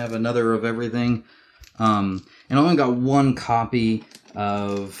where you can have another of everything. And I only got 1 copy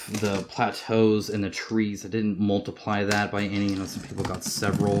of the plateaus and the trees. I didn't multiply that by any. You know, some people got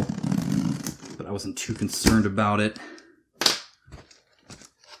several, but I wasn't too concerned about it.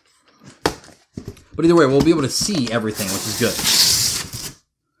 But either way, we'll be able to see everything, which is good.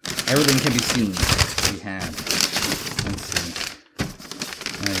 Everything can be seen. We had. Let's see.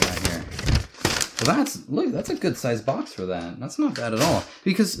 What do I got here? Well, that's a good sized box for that. That's not bad at all.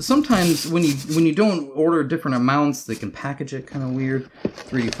 Because sometimes when you don't order different amounts, they can package it kind of weird.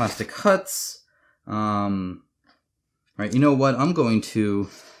 3D plastic huts. Right, you know what? I'm going to...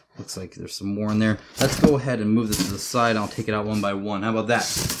 Looks like there's some more in there. Let's go ahead and move this to the side. I'll take it out one by one. How about that?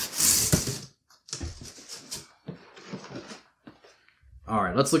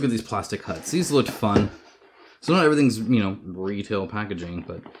 Alright, let's look at these plastic huts. These looked fun. So not everything's, you know, retail packaging,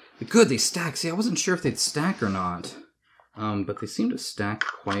 but good, they stack. See, I wasn't sure if they'd stack or not. But they seem to stack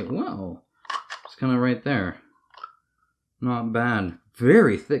quite well. It's kind of right there. Not bad.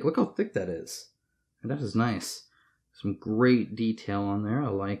 Very thick. Look how thick that is. And that is nice. Some great detail on there. I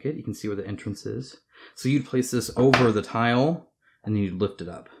like it. You can see where the entrance is. So you'd place this over the tile, and then you'd lift it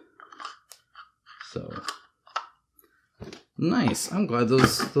up. So... nice. I'm glad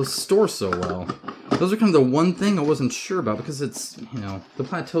those store so well. Those are kind of the one thing I wasn't sure about because it's, you know, the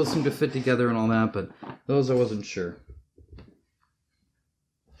plateaus seem to fit together and all that, but those I wasn't sure.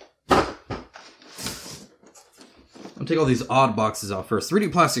 I'll take all these odd boxes out first.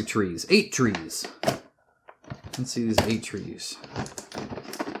 3D plastic trees. 8 trees. Let's see these 8 trees.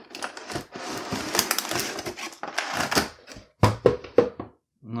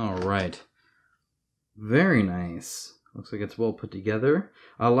 Alright. Very nice. Looks like it's well put together.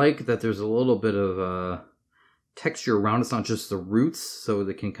 I like that there's a little bit of texture around. It's not just the roots, so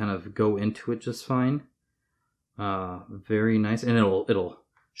they can kind of go into it just fine. Very nice, and it'll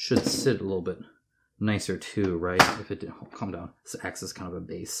should sit a little bit nicer too, right? If it didn't, oh, calm down. This acts as kind of a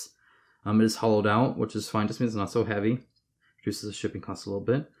base. It is hollowed out, which is fine. Just means it's not so heavy. Reduces the shipping cost a little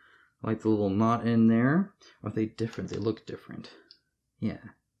bit. I like the little knot in there. Are they different? They look different. Yeah.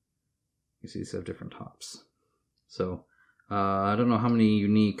 You see, these have different tops. So, I don't know how many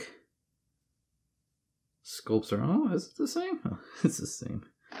unique sculpts are... Oh, is it the same? Oh, it's the same.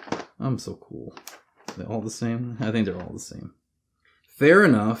 I'm so cool. Are they all the same? I think they're all the same. Fair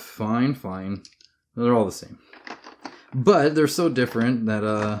enough. Fine, fine. They're all the same. But they're so different that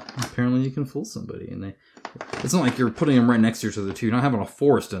apparently you can fool somebody. And it's not like you're putting them right next to each other, too. You're not having a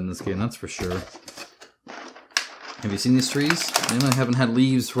forest in this game, that's for sure. Have you seen these trees? They haven't had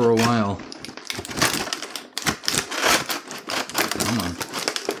leaves for a while.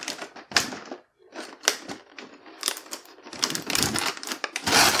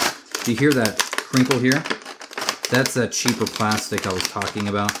 Do you hear that crinkle here? That's that cheaper plastic I was talking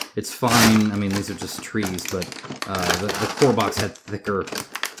about. It's fine. I mean, these are just trees, but the core box had thicker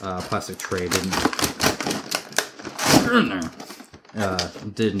plastic tray.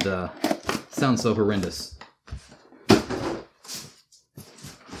 Didn't sound so horrendous.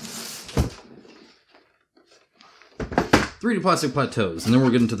 .3D plastic plateaus, and then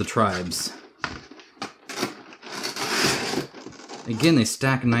we're getting to the tribes. Again, they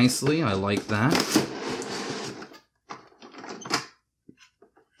stack nicely. I like that.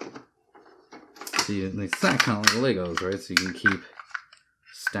 See, they stack kind of like Legos, right? So you can keep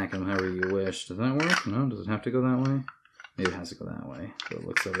stack them however you wish. Does that work? No, does it have to go that way? Maybe it has to go that way, by the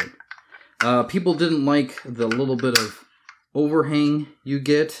looks of it. People didn't like the little bit of overhang you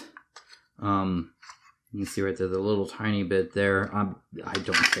get. You can see right there, the little tiny bit there. I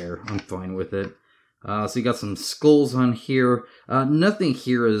don't care. I'm fine with it. So you got some skulls on here. Nothing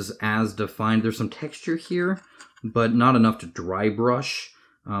here is as defined. There's some texture here, but not enough to dry brush.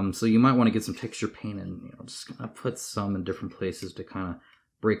 So you might want to get some texture paint and just kind of put some in different places to kind of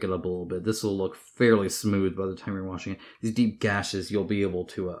break it up a little bit. This will look fairly smooth by the time you're washing it. These deep gashes, you'll be able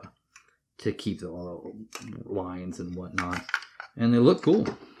to keep the lines and whatnot, and they look cool.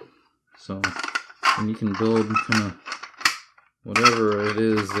 So, and you can build kind of whatever it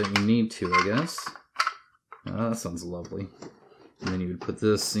is that you need to, I guess. That sounds lovely. And then you would put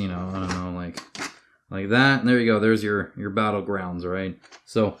this, I don't know, like that. And there you go. There's your battlegrounds, right?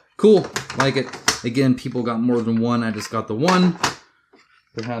 So, cool. Like it. Again, people got more than one. I just got the one.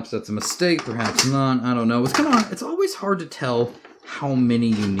 Perhaps that's a mistake. Perhaps not. I don't know. It's always hard to tell how many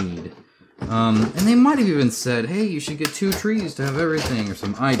you need. And they might have even said, hey, you should get 2 trees to have everything or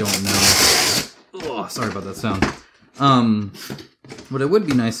something. I don't know. Oh, sorry about that sound. But it would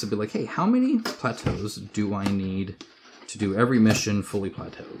be nice to be like, hey, how many plateaus do I need to do every mission fully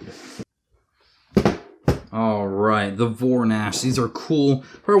plateaued? Alright, the Vornash. These are cool.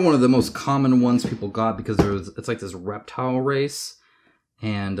 Probably one of the most common ones people got because it's like this reptile race.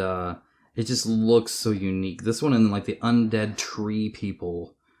 And it just looks so unique. This one and like the undead tree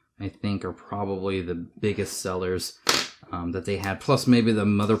people, I think, are probably the biggest sellers that they had. Plus maybe the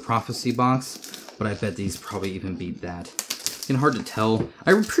Mother Prophecy box. But I bet these probably even beat that. It's hard to tell.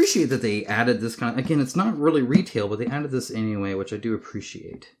 I appreciate that they added this kind of... Again, it's not really retail, but they added this anyway, which I do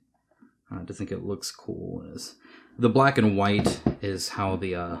appreciate. I just think it looks cool. The black and white is how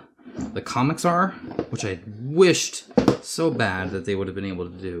the comics are, which I wished so bad that they would have been able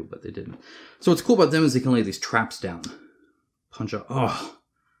to do, but they didn't. So what's cool about them is they can lay these traps down. Punch out. Oh,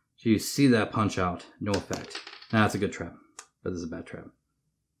 do you see that punch out? No effect. Nah, that's a good trap, but this is a bad trap.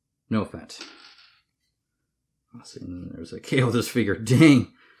 No effect. There's a KO this figure.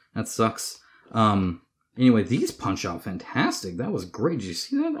 Dang, that sucks. Anyway, these punch out fantastic. That was great. Did you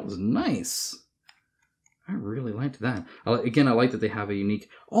see that? That was nice. I really liked that. Again, I like that they have a unique...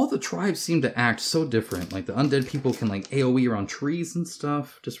 All the tribes seem to act so different. Like the undead people can like AoE around trees and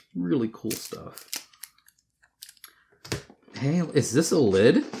stuff. Just really cool stuff. Hey, is this a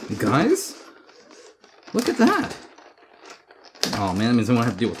lid? Guys? Look at that. Oh man, that means I won't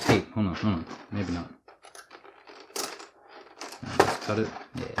have to deal with tape. Hold on. Maybe not. Just cut it.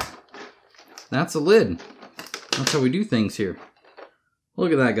 Yeah. That's a lid. That's how we do things here.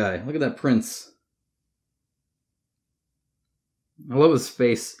 Look at that guy. Look at that prince. I love his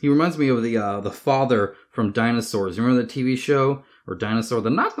face. He reminds me of the father from Dinosaurs. You remember that TV show? Or Dinosaur? The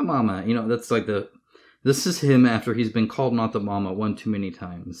Not the Mama. That's like the... This is him after he's been called Not the Mama one too many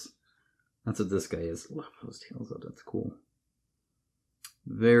times. That's what this guy is. Love those tails out. That's cool.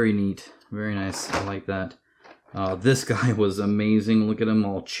 Very neat. Very nice. I like that. This guy was amazing. Look at him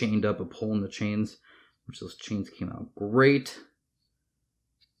all chained up, a pole in the chains. Which those chains came out great.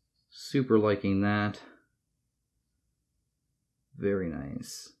 Super liking that. Very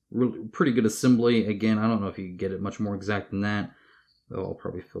nice. Really, pretty good assembly. Again, I don't know if you can get it much more exact than that. Though I'll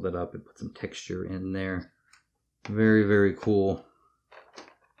probably fill that up and put some texture in there. Very, very cool.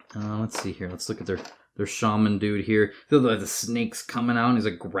 Let's see here. Let's look at their shaman dude here. Feel like the snake's coming out and he's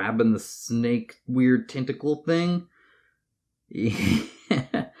like grabbing the snake weird tentacle thing. Yeah.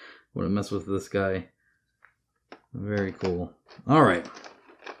 Want to mess with this guy. Very cool. Alright.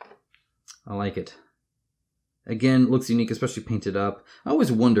 I like it. Again, looks unique, especially painted up. I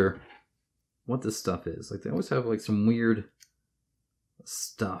always wonder what this stuff is. Like, they always have, like, some weird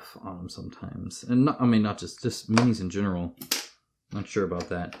stuff on them sometimes. And, not just minis in general. Not sure about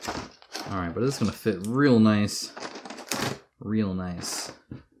that. Alright, but this is going to fit real nice. Real nice.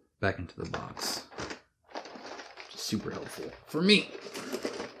 Back into the box. Super helpful for me.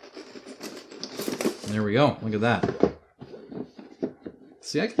 There we go. Look at that.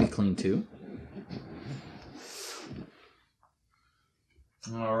 See, I can be clean, too.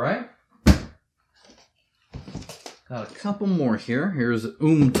 Alright. Got a couple more here. Here's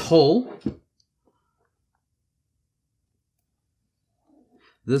Tull.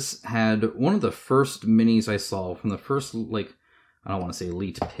 This had one of the first minis I saw from the first, like, I don't want to say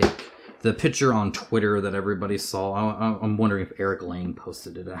elite pick. The picture on Twitter that everybody saw. I'm wondering if Eric Lane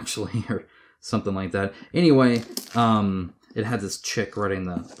posted it, actually, or something like that. Anyway, it had this chick riding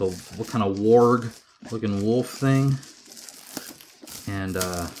the what kind of warg-looking wolf thing. And,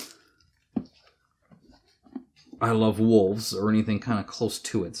 I love wolves or anything kind of close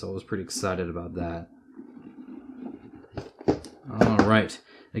to it, so I was pretty excited about that. Alright,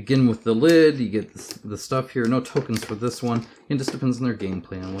 again with the lid, you get the stuff here. No tokens for this one. It just depends on their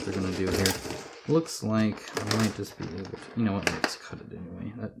gameplay on what they're going to do here. Looks like I might just be able to... You know what, let's cut it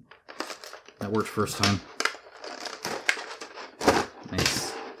anyway. That worked first time.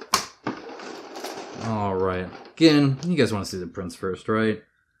 Nice. Alright, again, you guys want to see the prints first, right?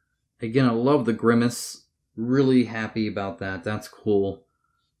 Again, I love the grimace. Really happy about that. That's cool.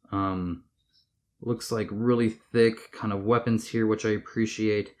 Looks like really thick kind of weapons here, which I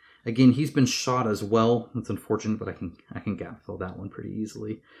appreciate. Again, he's been shot as well. That's unfortunate, but I can gap fill that one pretty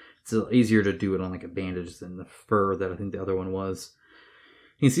easily. It's easier to do it on like a bandage than the fur that I think the other one was.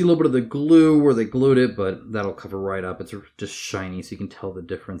 You can see a little bit of the glue where they glued it, but that'll cover right up. It's just shiny, so you can tell the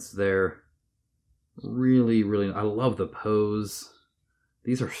difference there. Really, really, I love the pose.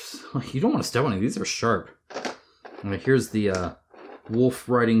 These are, you don't want to step on it. These are sharp. And here's the wolf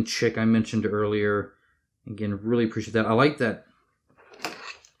riding chick I mentioned earlier. Again, really appreciate that. I like that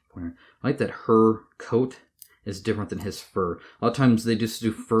her coat is different than his fur. A lot of times they just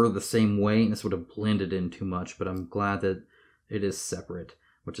do fur the same way, and this would have blended in too much, but I'm glad that it is separate,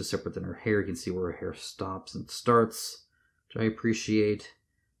 which is separate than her hair. You can see where her hair stops and starts, which I appreciate.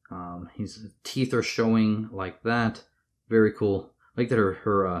 His teeth are showing like that. Very cool. I like that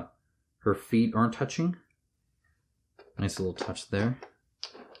her feet aren't touching. Nice little touch there.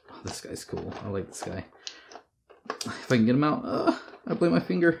 Oh, this guy's cool. I like this guy. If I can get him out, I play my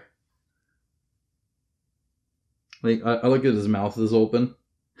finger. Like, I look at his mouth is open.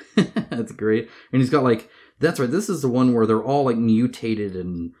 That's great. And he's got like, that's right, this is the one where they're all like mutated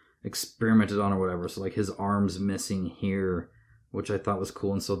and experimented on or whatever. So like his arm's missing here, which I thought was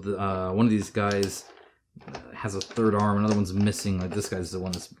cool. And so one of these guys has a third arm, another one's missing. Like this guy's the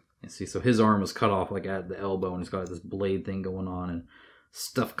one that's, you see, so his arm was cut off like at the elbow, and he's got this blade thing going on and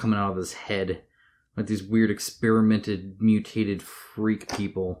stuff coming out of his head. Like these weird experimented, mutated freak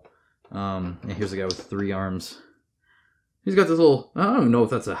people. And here's a guy with 3 arms. He's got this little, I don't even know if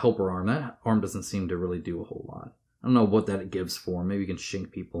that's a helper arm. That arm doesn't seem to really do a whole lot. I don't know what that it gives for him. Maybe you can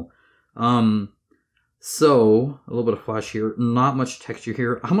shank people. So, a little bit of flash here. Not much texture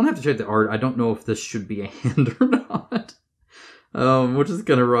here. I'm going to have to check the art. I don't know if this should be a hand or not. Which is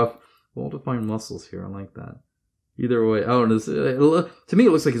kind of rough. Well-defined muscles here. I like that. Either way, oh, to me it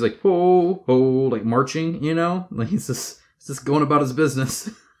looks like he's like, ho, ho, like marching, you know? Like he's just going about his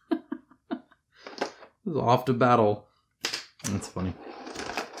business. He's off to battle. That's funny.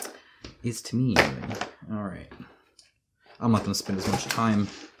 Is to me, anyway. Alright. I'm not going to spend as much time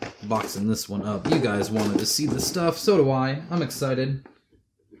boxing this one up. You guys wanted to see the stuff, so do I. I'm excited.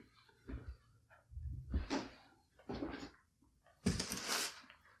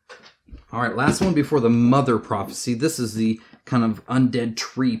 Alright, last one before the Mother Prophecy. This is the kind of undead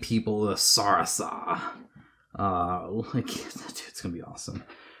tree people, the Sarasa. Like, dude, it's going to be awesome.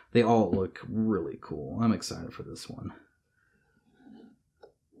 They all look really cool. I'm excited for this one.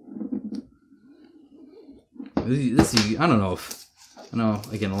 I don't know if... I know,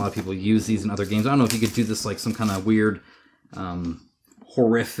 again, a lot of people use these in other games. I don't know if you could do this like some kind of weird,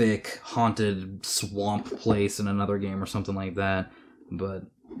 horrific, haunted swamp place in another game or something like that. But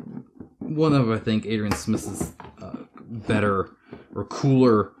one of, I think, Adrian Smith's better or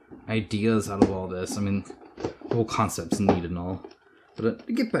cooler ideas out of all this. I mean, the whole concept's neat and all. But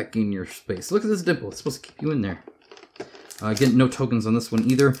get back in your space. Look at this dimple. It's supposed to keep you in there. Again, no tokens on this one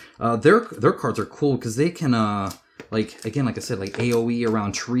either. Their cards are cool because they can, like, again, like I said, like AoE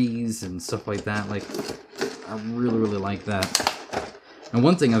around trees and stuff like that. Like, I really, really like that. And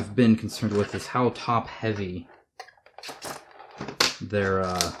one thing I've been concerned with is how top-heavy their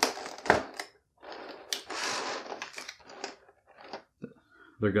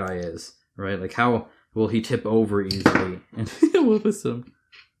guy is, right? Like, how will he tip over easily? And what was him?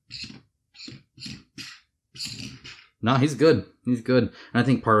 No, he's good. He's good. And I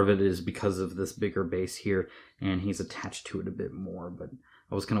think part of it is because of this bigger base here, and he's attached to it a bit more. But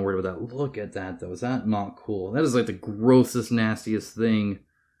I was kind of worried about that. Look at that, though. Is that not cool? That is like the grossest, nastiest thing.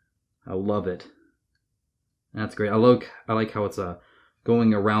 I love it. That's great. I like how it's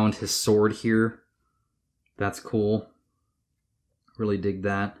going around his sword here. That's cool. Really dig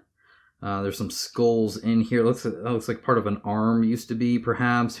that. There's some skulls in here. That looks like part of an arm used to be,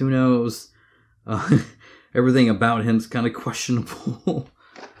 perhaps. Who knows? Everything about him's kind of questionable.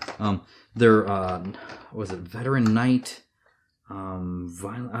 They're, was it Veteran Knight?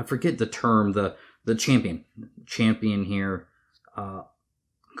 I forget the term. The champion. Champion here.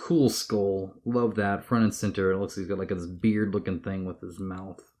 Cool skull. Love that. Front and center. It looks like he's got like this beard-looking thing with his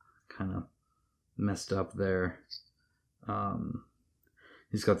mouth kind of messed up there.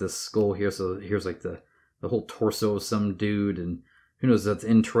 He's got this skull here, so here's like the whole torso of some dude, and who knows if that's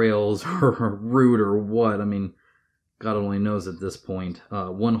entrails or root or what. I mean, God only knows at this point.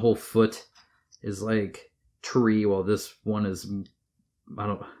 One whole foot is like tree, while this one is, I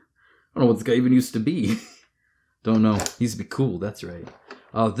don't know what this guy even used to be. Don't know. He used to be cool, that's right.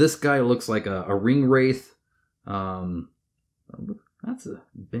 This guy looks like a ring wraith. That's a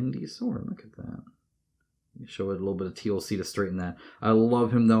bendy sword. Look at that. Show it a little bit of TLC to straighten that. I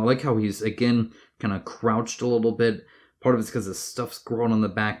love him though. I like how he's, again, kind of crouched a little bit. Part of it's because his stuff's growing on the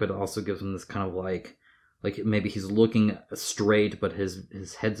back, but it also gives him this kind of like maybe he's looking straight, but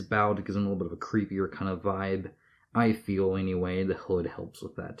his head's bowed. It gives him a little bit of a creepier kind of vibe. I feel anyway. The hood helps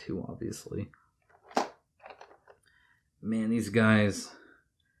with that too, obviously. Man, these guys...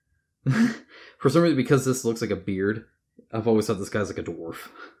 For some reason, because this looks like a beard, I've always thought this guy's like a dwarf.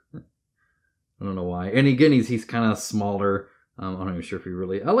 I don't know why. And again, he's kind of smaller. I'm not even sure if he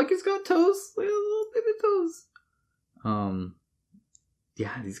really... Oh, like he's got toes. Look at those little baby toes.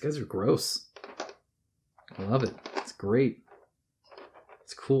 Yeah, these guys are gross. I love it. It's great.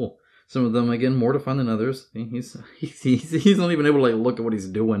 It's cool. Some of them, again, more defined than others. He's not even able to like look at what he's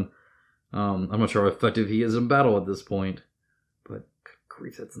doing. I'm not sure how effective he is in battle at this point. But, good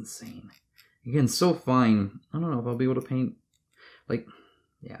grief, that's insane. Again, so fine. I don't know if I'll be able to paint, like,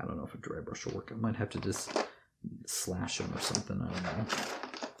 yeah, I don't know if a dry brush will work. I might have to just slash him or something. I don't know.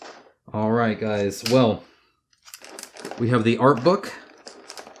 Alright, guys. Well, we have the art book.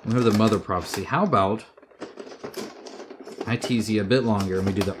 We have the Mother Prophecy. How about I tease you a bit longer and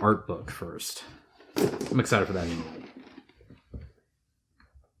we do the art book first. I'm excited for that anyway.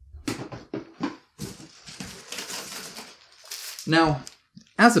 Now,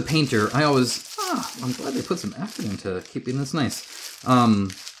 as a painter, I always... I'm glad they put some effort into keeping this nice.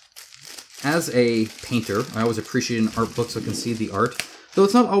 As a painter, I always appreciate an art book so I can see the art. Though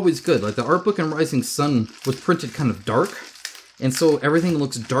it's not always good. Like, the art book in Rising Sun was printed kind of dark. And so everything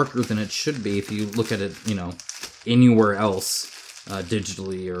looks darker than it should be if you look at it, you know, anywhere else,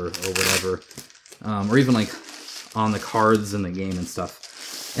 digitally or whatever. Or even, like, on the cards in the game and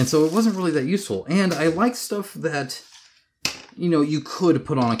stuff. And so it wasn't really that useful. And I like stuff that... You know, you could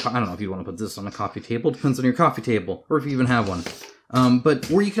put on a... I don't know if you want to put this on a coffee table. Depends on your coffee table. Or if you even have one. But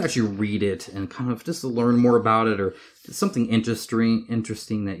where you could actually read it and kind of just learn more about it. Or something interesting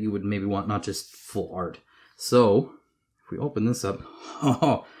that you would maybe want. Not just full art. So, if we open this up...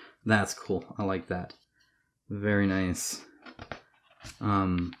 Oh, that's cool. I like that. Very nice.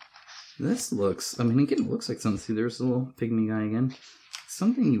 This looks... I mean, again, it looks like something. See, there's a little pygmy guy again.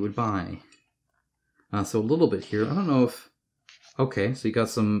 Something you would buy. So a little bit here. I don't know if... Okay, so you got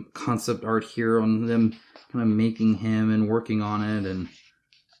some concept art here on them kind of making him and working on it, and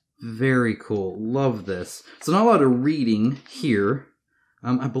very cool. Love this. So not a lot of reading here.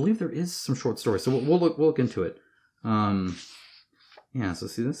 I believe there is some short stories, so we'll look into it. Yeah, so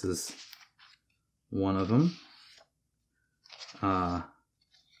see, this is one of them.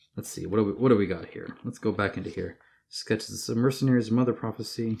 Let's see, what do we got here? Let's go back into here. Sketches of Mercenaries, Mother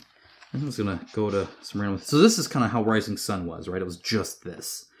Prophecy. I'm just going to go to some random... So this is kind of how Rising Sun was, right? It was just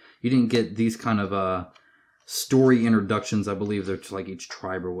this. You didn't get these kind of story introductions, I believe. They're to like each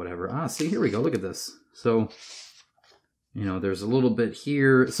tribe or whatever. See, here we go. Look at this. So, you know, there's a little bit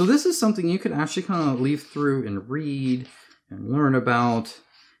here. So this is something you could actually kind of leaf through and read and learn about.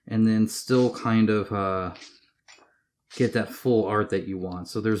 And then still kind of get that full art that you want.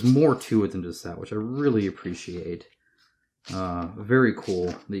 So there's more to it than just that, which I really appreciate. Very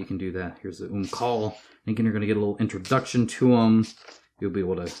cool that you can do that. Here's the call. And again, you're going to get a little introduction to them. You'll be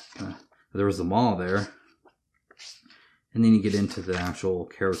able to... there was the maw there. And then you get into the actual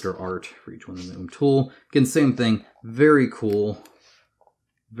character art for each one in the tool. Again, same thing. Very cool.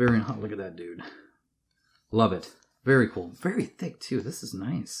 Very... Oh, look at that dude. Love it. Very cool. Very thick, too. This is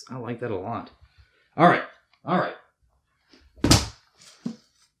nice. I like that a lot. Alright. Alright.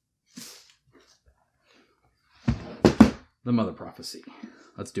 The Mother Prophecy.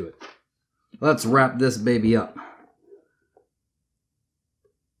 Let's do it. Let's wrap this baby up.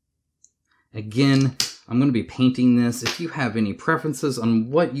 Again, I'm going to be painting this. If you have any preferences on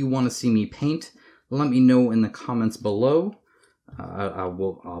what you want to see me paint, let me know in the comments below. I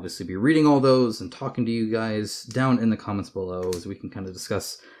will obviously be reading all those and talking to you guys down in the comments below as we can kind of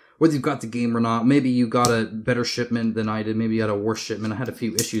discuss whether you've got the game or not. Maybe you got a better shipment than I did. Maybe you had a worse shipment. I had a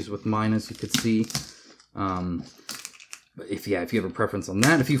few issues with mine, as you could see. But if you have a preference on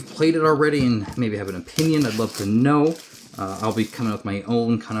that, if you've played it already and maybe have an opinion, I'd love to know. I'll be coming up with my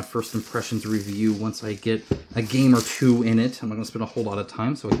own kind of first impressions review once I get a game or two in it. I'm not going to spend a whole lot of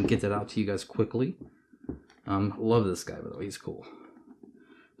time, so I can get that out to you guys quickly. Love this guy, by the way. He's cool.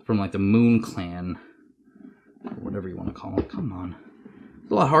 From like the Moon Clan, or whatever you want to call him. Come on.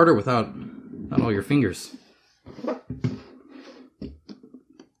 It's a lot harder without all your fingers.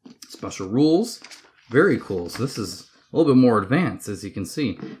 Special rules. Very cool. So this is a little bit more advanced, as you can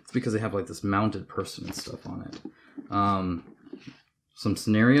see. It's because they have like this mounted person and stuff on it. Some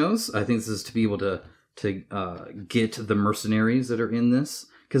scenarios. I think this is to be able to get the mercenaries that are in this.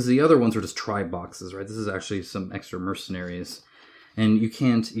 Because the other ones are just tribe boxes, right? This is actually some extra mercenaries. And you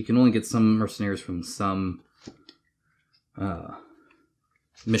can only get some mercenaries from some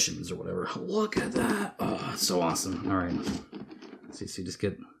missions or whatever. Look at that. Oh, it's so awesome. All right. So you just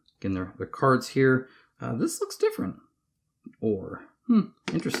get their cards here. This looks different. Or,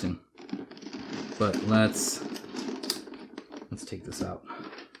 interesting. But let's take this out.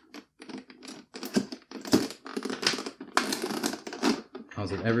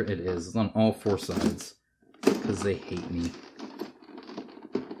 How's it ever? It is. It's on all four sides. Because they hate me.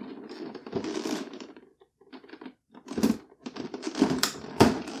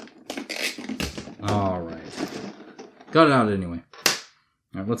 Alright. Got it out anyway.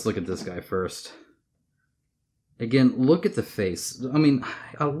 Alright, let's look at this guy first. Again, look at the face. I mean,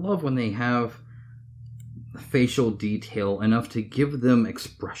 I love when they have facial detail enough to give them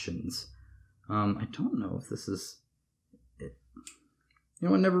expressions. I don't know if this is it. You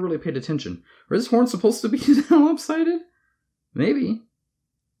know, I never really paid attention. Or is this horn supposed to be lopsided? Maybe.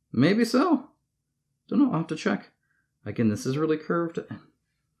 Maybe so. Don't know, I'll have to check. Again, this is really curved.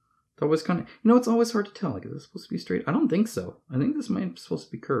 It's always kind of, it's always hard to tell. Like, is this supposed to be straight? I don't think so. I think this might be supposed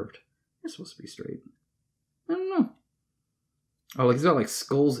to be curved. It's supposed to be straight. I don't know. Oh, like he's got like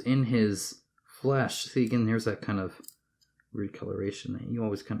skulls in his flesh. See, again, there's that kind of weird coloration that you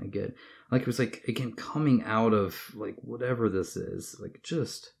always kind of get. Like it was like, again, coming out of like whatever this is. Like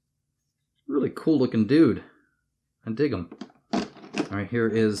just really cool looking dude. I dig him. All right, here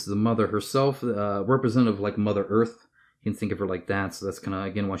is the mother herself, representative of like Mother Earth. You can think of her like that. So that's kind of,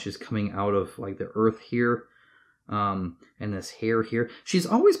 again, why she's coming out of like the earth here. And this hair here. She's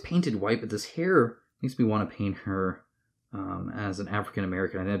always painted white, but this hair makes me want to paint her as an African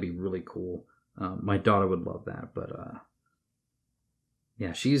American. I think that'd be really cool. My daughter would love that, but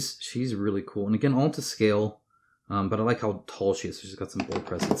yeah, she's really cool. And again, all to scale. But I like how tall she is. So she's got some board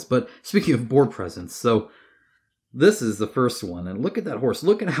presence. But speaking of board presence, so this is the first one, and look at that horse.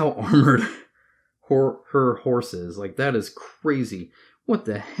 Look at how armored her horse is. Like, that is crazy. What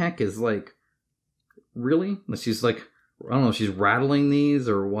the heck is, like, really? She's like, I don't know if she's rattling these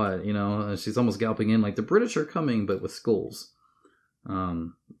or what, she's almost galloping in. Like, the British are coming, but with skulls.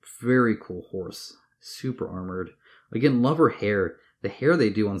 Very cool horse. Super armored. Again, love her hair. The hair they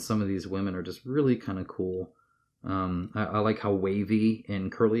do on some of these women are just really kind of cool. I like how wavy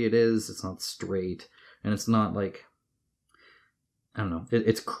and curly it is. It's not straight. And it's not like, I don't know,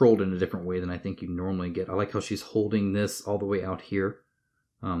 it's curled in a different way than I think you normally get. I like how she's holding this all the way out here.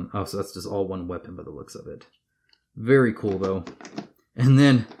 Oh, so that's just all one weapon by the looks of it. Very cool, though. And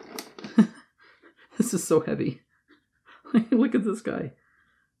then, this is so heavy. Look at this guy.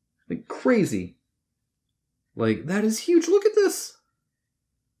 Like, crazy. Like, that is huge. Look at this.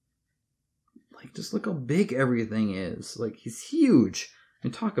 Like, just look how big everything is. Like, he's huge.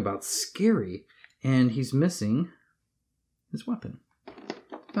 And talk about scary. And he's missing his weapon.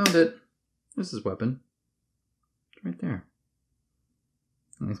 Found it. This is his weapon. It's right there.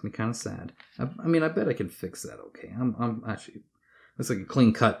 It makes me kind of sad. I mean, I bet I can fix that okay. I'm actually, looks like a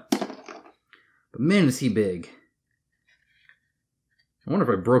clean cut. But man, is he big. I wonder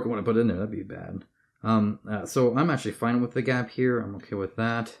if I broke it when I put it in there. That'd be bad. So I'm actually fine with the gap here. I'm okay with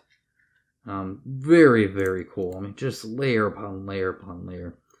that. Very, very cool. I mean, just layer upon layer upon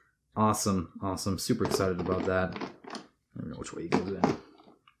layer. Awesome, awesome. Super excited about that. I don't know which way he goes in.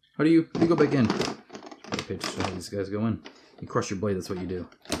 How do you go back in? Okay, just how these guys go in. You crush your blade, that's what you do.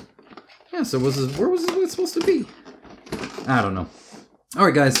 Yeah, so where was this supposed to be? I don't know.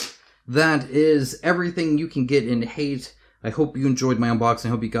 Alright guys, that is everything you can get in Hate. I hope you enjoyed my unboxing. I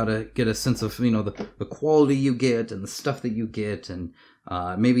hope you get a sense of, the quality you get and the stuff that you get, and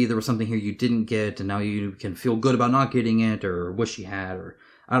maybe there was something here you didn't get and now you can feel good about not getting it, or wish you had, or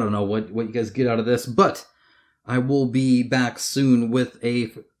I don't know what you guys get out of this. But I will be back soon with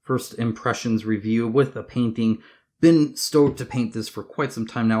a first impressions review with a painting been stoked to paint this for quite some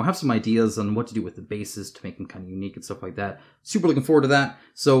time now. I have some ideas on what to do with the bases to make them kind of unique and stuff like that. Super looking forward to that.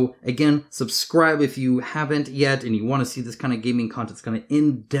 So again, subscribe if you haven't yet and you want to see this kind of gaming content, this kind of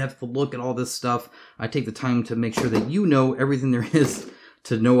in-depth look at all this stuff. I take the time to make sure that you know everything there is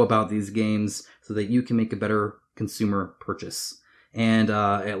to know about these games so that you can make a better consumer purchase. And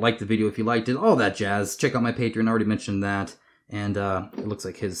like the video if you liked it, all that jazz. Check out my Patreon, I already mentioned that. And it looks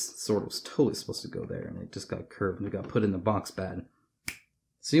like his sword was totally supposed to go there, and it just got curved and it got put in the box bad.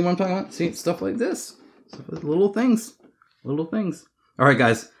 See what I'm talking about? See, stuff like this. Stuff like little things. Little things. Alright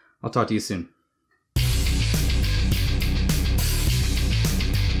guys, I'll talk to you soon.